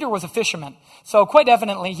 Obviously, Peter was a fisherman, so quite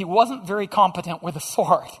evidently he wasn't very competent with a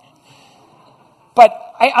sword. But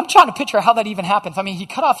I'm trying to picture how that even happens. I mean, he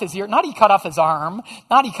cut off his ear, not he cut off his arm,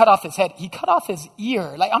 not he cut off his head, he cut off his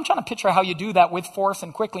ear. Like, I'm trying to picture how you do that with force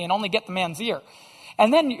and quickly and only get the man's ear.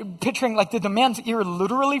 And then picturing, like, did the man's ear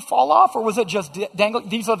literally fall off, or was it just dangling?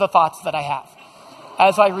 These are the thoughts that I have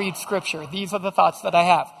as I read Scripture. These are the thoughts that I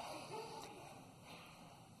have.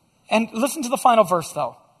 And listen to the final verse,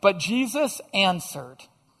 though. But Jesus answered,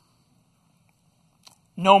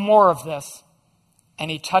 no more of this. And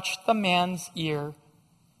he touched the man's ear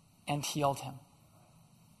and healed him.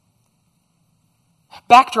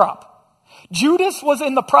 Backdrop. Judas was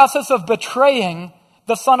in the process of betraying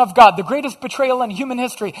the Son of God, the greatest betrayal in human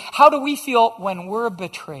history. How do we feel when we're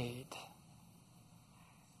betrayed?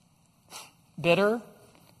 Bitter,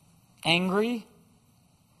 angry,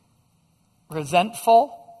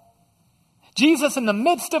 resentful. Jesus, in the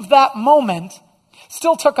midst of that moment,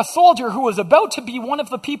 still took a soldier who was about to be one of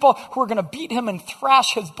the people who were going to beat him and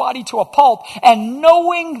thrash his body to a pulp. And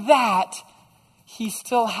knowing that, he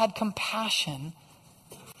still had compassion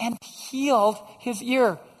and healed his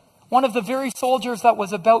ear. One of the very soldiers that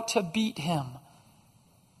was about to beat him.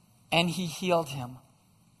 And he healed him.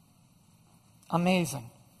 Amazing.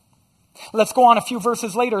 Let's go on a few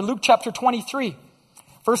verses later. Luke chapter 23,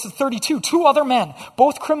 verses 32. 2 other men,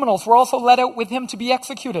 both criminals, were also led out with him to be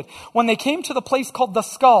executed. When they came to the place called the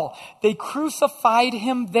Skull, they crucified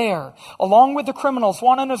him there, along with the criminals,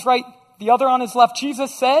 one on his right, the other on his left.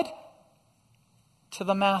 Jesus said to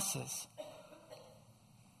the masses.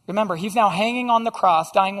 Remember, he's now hanging on the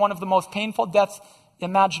cross, dying one of the most painful deaths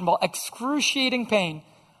imaginable, excruciating pain.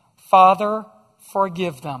 Father,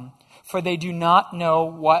 forgive them, for they do not know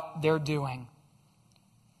what they're doing.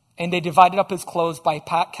 And they divided up his clothes by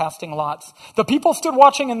casting lots. The people stood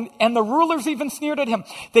watching, and the rulers even sneered at him.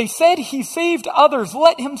 They said, he saved others.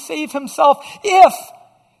 Let him save himself if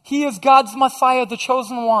he is God's Messiah, the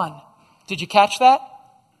chosen one. Did you catch that?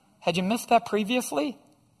 Had you missed that previously?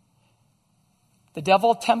 The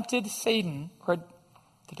devil tempted Satan.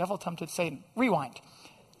 Rewind.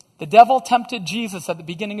 The devil tempted Jesus at the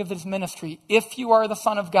beginning of his ministry. If you are the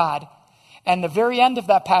Son of God. And the very end of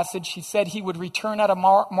that passage, he said he would return at a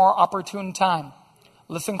more opportune time.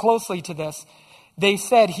 Listen closely to this. They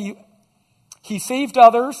said he saved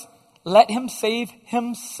others. Let him save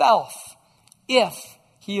himself if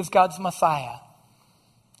he is God's Messiah.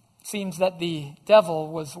 Seems that the devil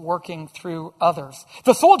was working through others.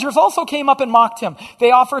 The soldiers also came up and mocked him.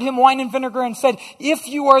 They offered him wine and vinegar and said, if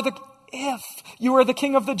you are the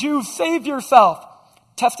king of the Jews, save yourself.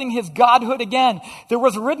 Testing his godhood again, there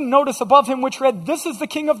was a written notice above him which read, this is the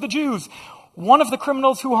king of the Jews. One of the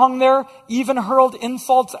criminals who hung there even hurled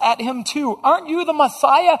insults at him too. Aren't you the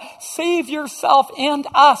Messiah? Save yourself and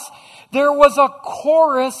us. There was a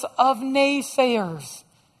chorus of naysayers.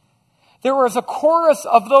 There was a chorus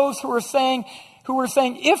of those who were saying,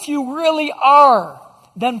 if you really are,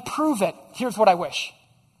 then prove it. Here's what I wish.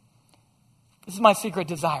 This is my secret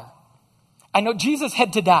desire. I know Jesus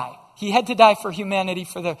had to die. He had to die for humanity,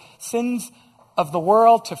 for the sins of the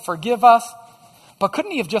world, to forgive us. But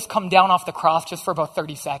couldn't he have just come down off the cross just for about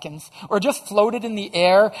 30 seconds? Or just floated in the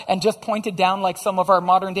air and just pointed down like some of our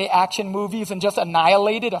modern day action movies and just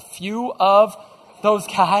annihilated a few of those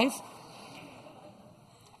guys?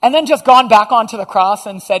 And then just gone back onto the cross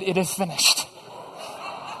and said, it is finished.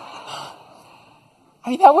 I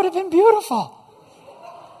mean, that would have been beautiful.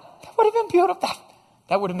 That would have been beautiful.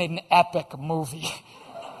 That would have made an epic movie.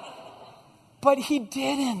 But he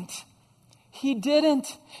didn't. He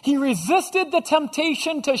didn't. He resisted the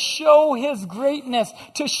temptation to show his greatness,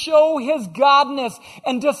 to show his godness.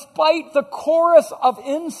 And despite the chorus of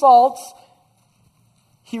insults,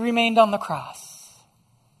 he remained on the cross.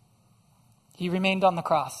 He remained on the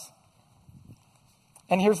cross.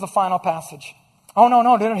 And here's the final passage. Oh,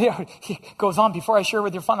 no. He goes on before I share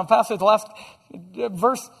with your final passage, the last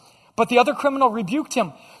verse. But the other criminal rebuked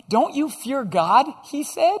him. Don't you fear God, he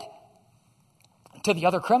said to the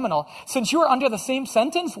other criminal. Since you are under the same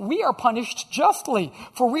sentence, we are punished justly,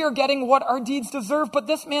 for we are getting what our deeds deserve, but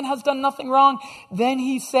this man has done nothing wrong. Then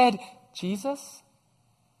he said, Jesus,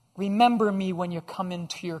 remember me when you come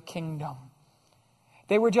into your kingdom.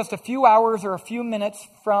 They were just a few hours or a few minutes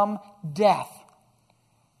from death.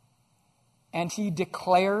 And he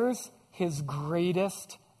declares his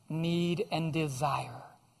greatest need and desire.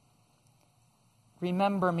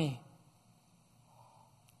 Remember me.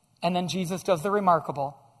 And then Jesus does the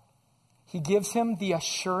remarkable. He gives him the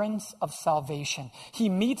assurance of salvation. He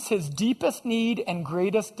meets his deepest need and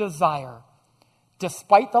greatest desire.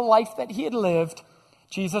 Despite the life that he had lived,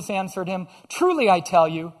 Jesus answered him, truly I tell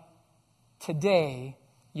you, today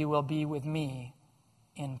you will be with me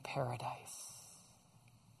in paradise.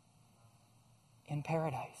 In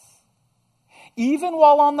paradise. Even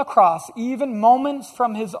while on the cross, even moments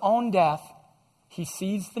from his own death, he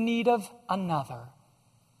sees the need of another,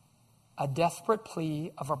 a desperate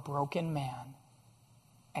plea of a broken man,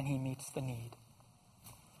 and he meets the need.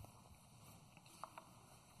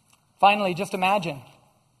 Finally, just imagine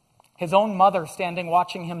his own mother standing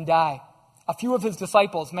watching him die. A few of his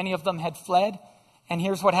disciples, many of them had fled, and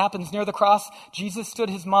here's what happens. Near the cross, Jesus stood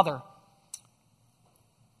his mother.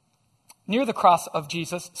 Near the cross of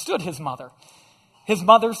Jesus stood his mother. His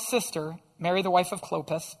mother's sister, Mary, the wife of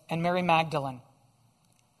Clopas, and Mary Magdalene.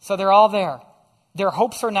 So they're all there. Their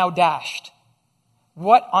hopes are now dashed.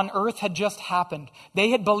 What on earth had just happened? They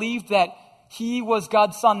had believed that he was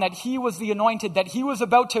God's son, that he was the anointed, that he was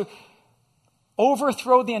about to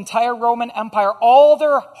overthrow the entire Roman Empire. All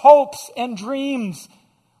their hopes and dreams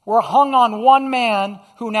were hung on one man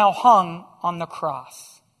who now hung on the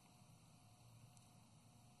cross.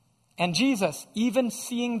 And Jesus, even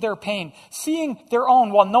seeing their pain, seeing their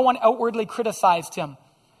own, while no one outwardly criticized him,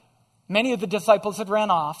 many of the disciples had ran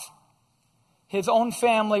off. His own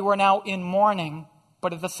family were now in mourning,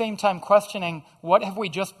 but at the same time questioning, what have we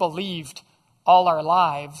just believed all our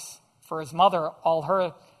lives, for his mother, all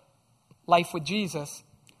her life with Jesus,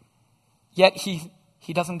 yet he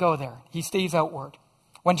doesn't go there. He stays outward.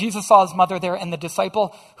 When Jesus saw his mother there and the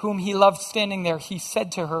disciple whom he loved standing there, he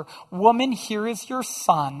said to her, "Woman, here is your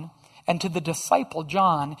son," and to the disciple,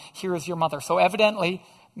 John, "Here is your mother." So evidently,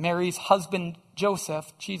 Mary's husband,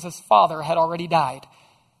 Joseph, Jesus' father, had already died.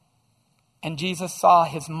 And Jesus saw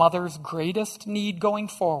his mother's greatest need going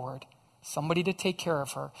forward, somebody to take care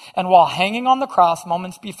of her. And while hanging on the cross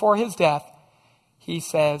moments before his death, he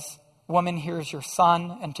says, "Woman, here is your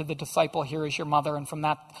son," and to the disciple, "Here is your mother." And from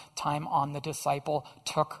that time on, the disciple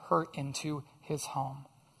took her into his home.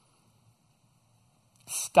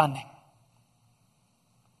 Stunning.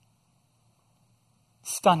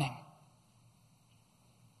 Stunning.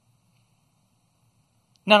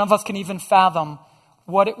 None of us can even fathom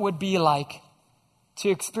what it would be like to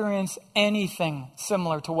experience anything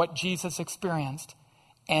similar to what Jesus experienced,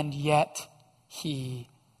 and yet he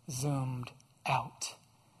zoomed out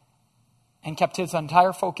and kept his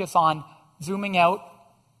entire focus on zooming out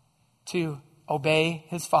to obey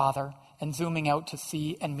his Father and zooming out to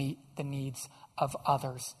see and meet the needs of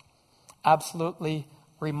others. Absolutely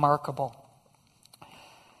remarkable.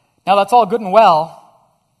 Now that's all good and well,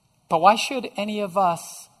 but why should any of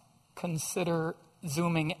us consider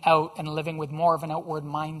zooming out and living with more of an outward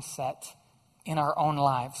mindset in our own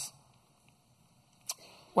lives?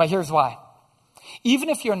 Well, here's why. Even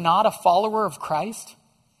if you're not a follower of Christ,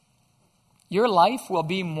 your life will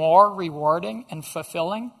be more rewarding and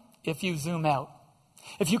fulfilling if you zoom out.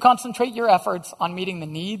 If you concentrate your efforts on meeting the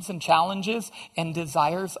needs and challenges and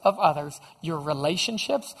desires of others, your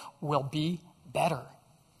relationships will be better.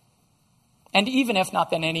 And even if not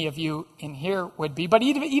than any of you in here would be, but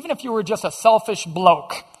even if you were just a selfish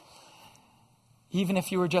bloke,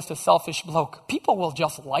 people will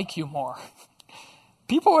just like you more.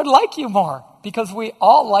 People would like you more because we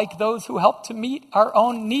all like those who help to meet our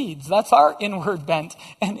own needs. That's our inward bent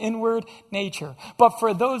and inward nature. But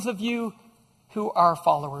for those of you who are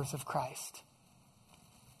followers of Christ,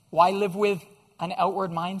 why live with an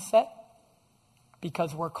outward mindset?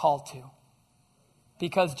 Because we're called to.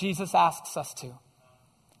 Because Jesus asks us to.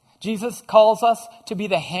 Jesus calls us to be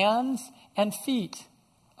the hands and feet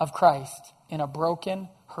of Christ in a broken,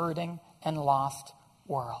 hurting, and lost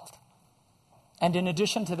world. And in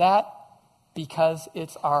addition to that, because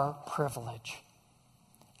it's our privilege.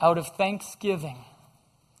 Out of thanksgiving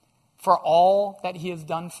for all that he has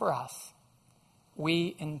done for us,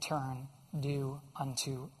 we in turn do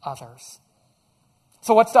unto others.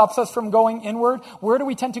 So what stops us from going inward? Where do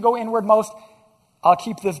we tend to go inward most? I'll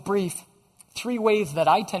keep this brief. 3 ways that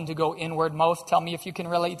I tend to go inward most. Tell me if you can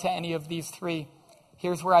relate to any of these 3.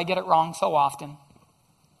 Here's where I get it wrong so often.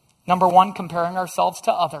 Number 1, comparing ourselves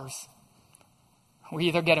to others. We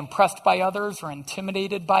either get impressed by others or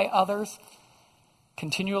intimidated by others,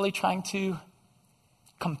 continually trying to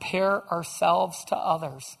compare ourselves to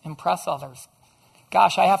others, impress others.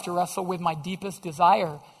 Gosh, I have to wrestle with my deepest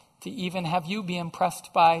desire to even have you be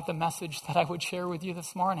impressed by the message that I would share with you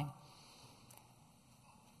this morning.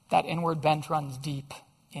 That inward bent runs deep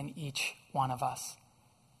in each one of us.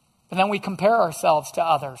 And then we compare ourselves to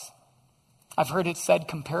others. I've heard it said,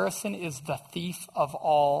 comparison is the thief of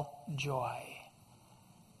all joy.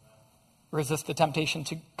 Resist the temptation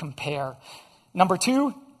to compare. Number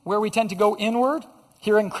 2, where we tend to go inward,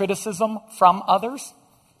 hearing criticism from others.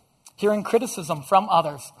 Hearing criticism from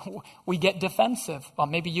others. We get defensive. Well,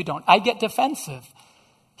 maybe you don't. I get defensive.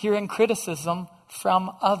 Hearing criticism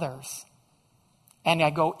from others. And I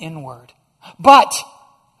go inward. But,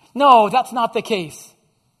 no, that's not the case.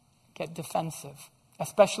 Get defensive.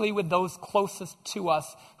 Especially with those closest to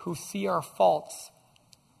us who see our faults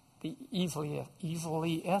the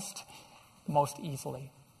most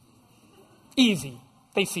easily. Easy.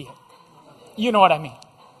 They see it. You know what I mean.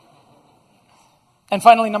 And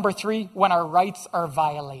finally, number 3, when our rights are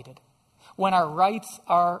violated. When our rights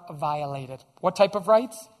are violated. What type of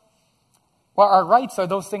rights? Well, our rights are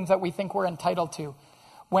those things that we think we're entitled to.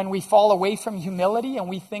 When we fall away from humility and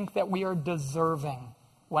we think that we are deserving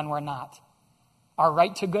when we're not. Our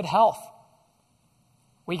right to good health.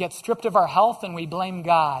 We get stripped of our health and we blame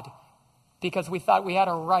God because we thought we had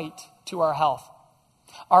a right to our health.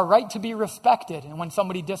 Our right to be respected, and when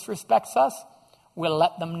somebody disrespects us, we'll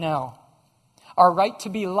let them know. Our right to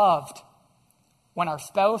be loved. When our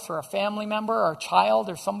spouse or a family member or a child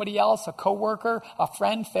or somebody else, a coworker, a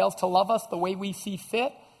friend fails to love us the way we see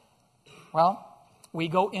fit, well, we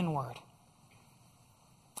go inward.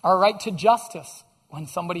 Our right to justice when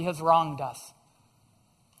somebody has wronged us.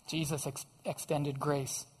 Jesus extended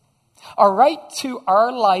grace. A right to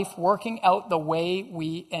our life working out the way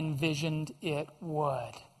we envisioned it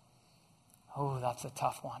would. Oh, that's a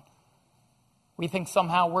tough one. We think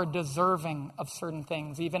somehow we're deserving of certain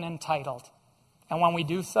things, even entitled. And when we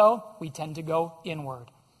do so, we tend to go inward.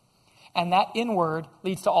 And that inward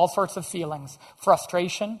leads to all sorts of feelings.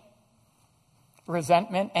 Frustration,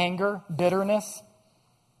 resentment, anger, bitterness.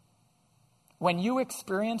 When you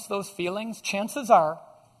experience those feelings, chances are,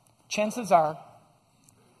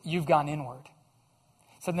 you've gone inward.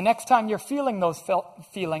 So the next time you're feeling those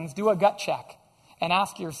feelings, do a gut check and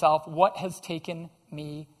ask yourself, what has taken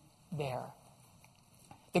me there?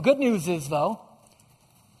 The good news is, though,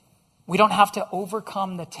 we don't have to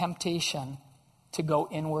overcome the temptation to go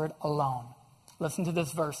inward alone. Listen to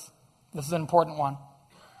this verse. This is an important one.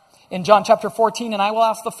 In John chapter 14, and I will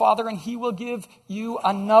ask the Father, and he will give you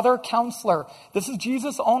another counselor. This is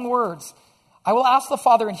Jesus' own words. I will ask the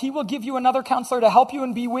Father, and he will give you another counselor to help you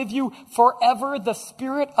and be with you forever, the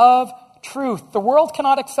Spirit of truth. The world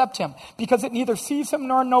cannot accept him because it neither sees him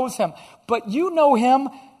nor knows him. But you know him,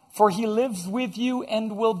 for he lives with you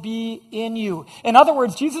and will be in you. In other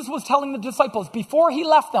words, Jesus was telling the disciples before he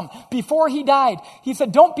left them, before he died, he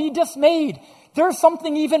said, don't be dismayed. There's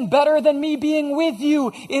something even better than me being with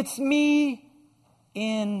you. It's me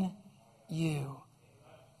in you.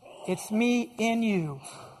 It's me in you.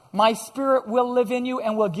 My Spirit will live in you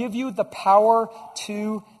and will give you the power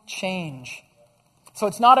to change. So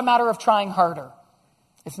it's not a matter of trying harder.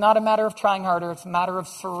 It's not a matter of trying harder. It's a matter of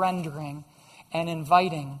surrendering and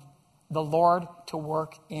inviting the Lord to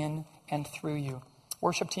work in and through you.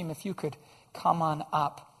 Worship team, if you could come on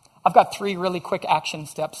up. I've got 3 really quick action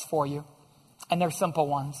steps for you, and they're simple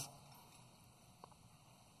ones.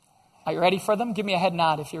 Are you ready for them? Give me a head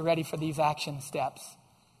nod if you're ready for these action steps.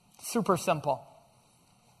 Super simple.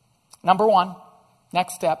 Number 1,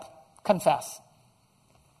 next step, confess.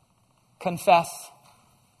 Confess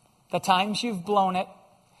the times you've blown it,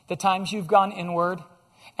 the times you've gone inward,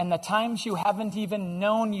 and the times you haven't even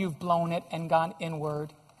known you've blown it and gone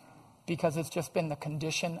inward because it's just been the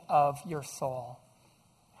condition of your soul.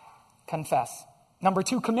 Confess. Number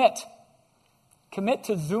 2, commit. Commit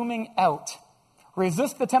to zooming out.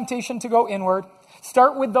 Resist the temptation to go inward.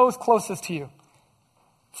 Start with those closest to you.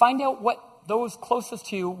 Find out what those closest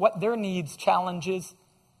to you, what their needs, challenges,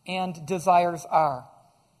 and desires are.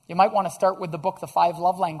 You might want to start with the book, The 5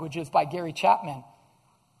 Love Languages by Gary Chapman,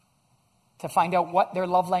 to find out what their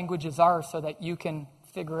love languages are so that you can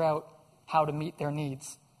figure out how to meet their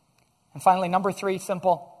needs. And finally, number 3,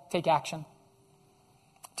 simple, take action.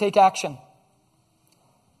 Take action.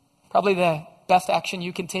 Probably the best action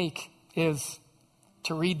you can take is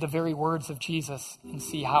to read the very words of Jesus and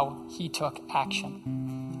see how he took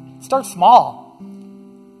action. Start small.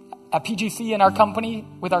 At PGC in our company,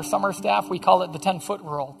 with our summer staff, we call it the 10-foot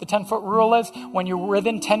rule. The 10-foot rule is when you're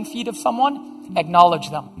within 10 feet of someone, acknowledge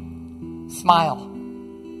them. Smile.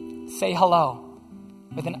 Say hello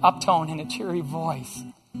with an uptone and a cheery voice.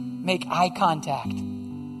 Make eye contact.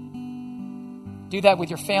 Do that with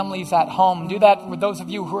your families at home. Do that with those of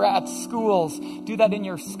you who are at schools. Do that in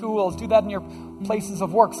your schools. Do that in your places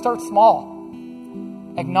of work. Start small.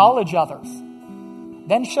 Acknowledge others.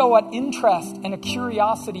 Then show an interest and a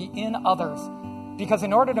curiosity in others. Because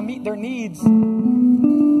in order to meet their needs,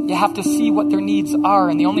 you have to see what their needs are.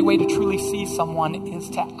 And the only way to truly see someone is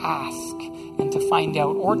to ask and to find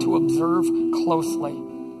out or to observe closely.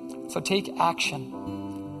 So take action.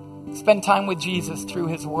 Spend time with Jesus through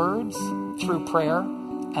his words, through prayer,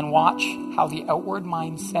 and watch how the outward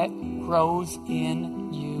mindset grows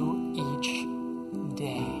in you each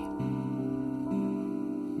day.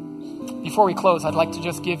 Before we close, I'd like to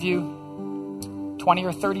just give you 20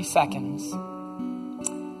 or 30 seconds.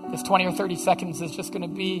 This 20 or 30 seconds is just going to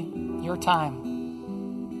be your time.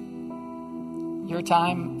 Your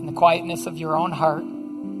time in the quietness of your own heart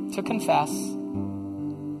to confess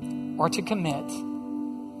or to commit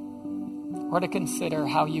or to consider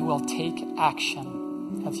how you will take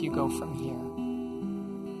action as you go from here.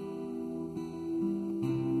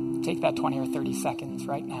 Take that 20 or 30 seconds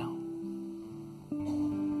right now.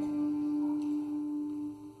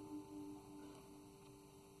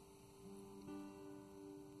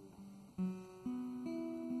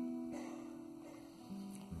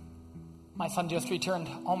 My son just returned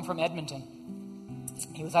home from Edmonton.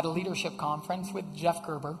 He was at a leadership conference with Jeff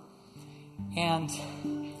Gerber, and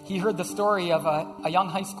he heard the story of a young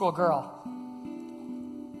high school girl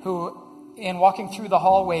who, in walking through the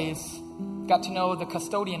hallways, got to know the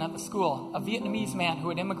custodian at the school, a Vietnamese man who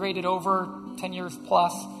had immigrated over 10 years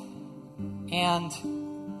plus, and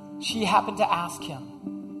she happened to ask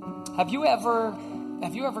him, have you ever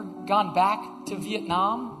gone back to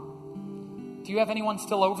Vietnam? Do you have anyone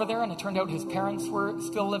still over there? And it turned out his parents were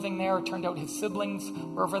still living there. It turned out his siblings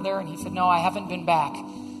were over there. And he said, no, I haven't been back.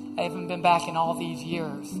 I haven't been back in all these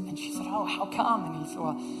years. And she said, oh, how come? And he said,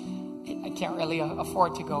 well, I can't really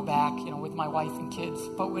afford to go back, with my wife and kids,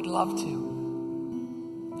 but would love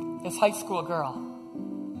to. This high school girl,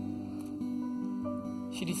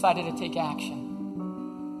 she decided to take action.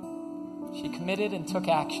 She committed and took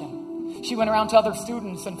action. She went around to other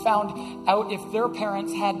students and found out if their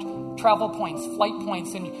parents had travel points, flight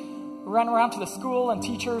points, and ran around to the school and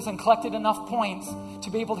teachers and collected enough points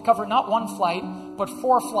to be able to cover not one flight, but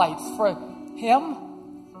 4 flights for him,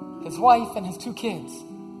 his wife, and his 2 kids.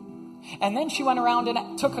 And then she went around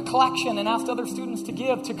and took a collection and asked other students to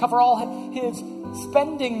give to cover all his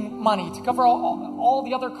spending money, to cover all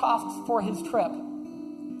the other costs for his trip.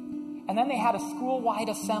 And then they had a school-wide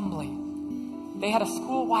assembly.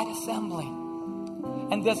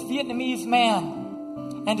 And this Vietnamese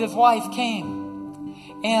man and his wife came.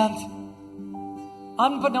 And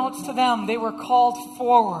unbeknownst to them, they were called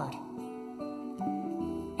forward.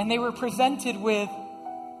 And they were presented with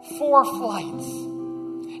 4 flights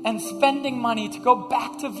and spending money to go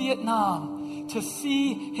back to Vietnam to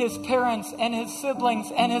see his parents and his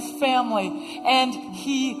siblings and his family. And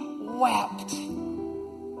he wept.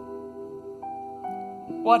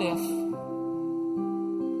 What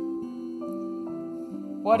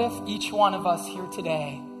if each one of us here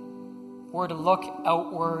today were to look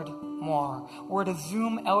outward more, were to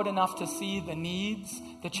zoom out enough to see the needs,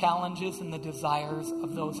 the challenges, and the desires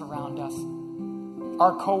of those around us?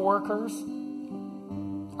 Our co-workers,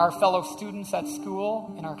 our fellow students at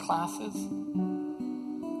school, in our classes,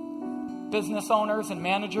 business owners and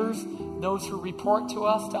managers, those who report to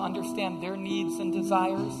us to understand their needs and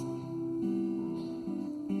desires,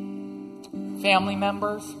 family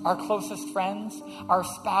members, our closest friends, our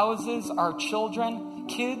spouses, our children,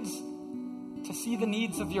 kids, to see the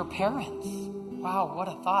needs of your parents. Wow, what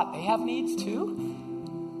a thought. They have needs too?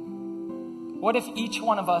 What if each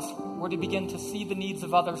one of us were to begin to see the needs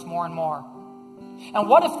of others more and more? And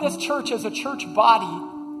what if this church as a church body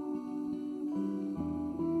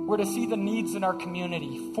were to see the needs in our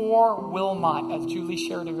community for Wilmot, as Julie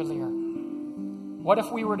shared earlier? What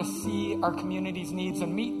if we were to see our community's needs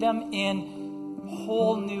and meet them in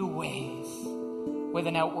whole new ways with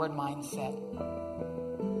an outward mindset?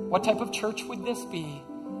 What type of church would this be?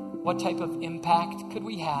 What type of impact could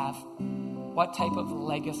we have? What type of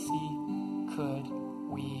legacy could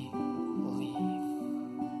we leave?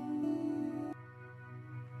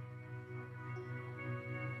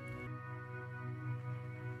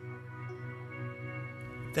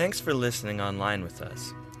 Thanks for listening online with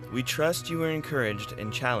us. We trust you were encouraged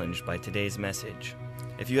and challenged by today's message.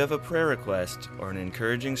 If you have a prayer request or an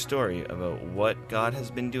encouraging story about what God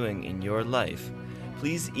has been doing in your life,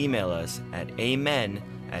 please email us at amen@wcmc.ca.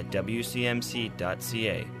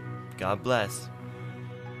 God bless.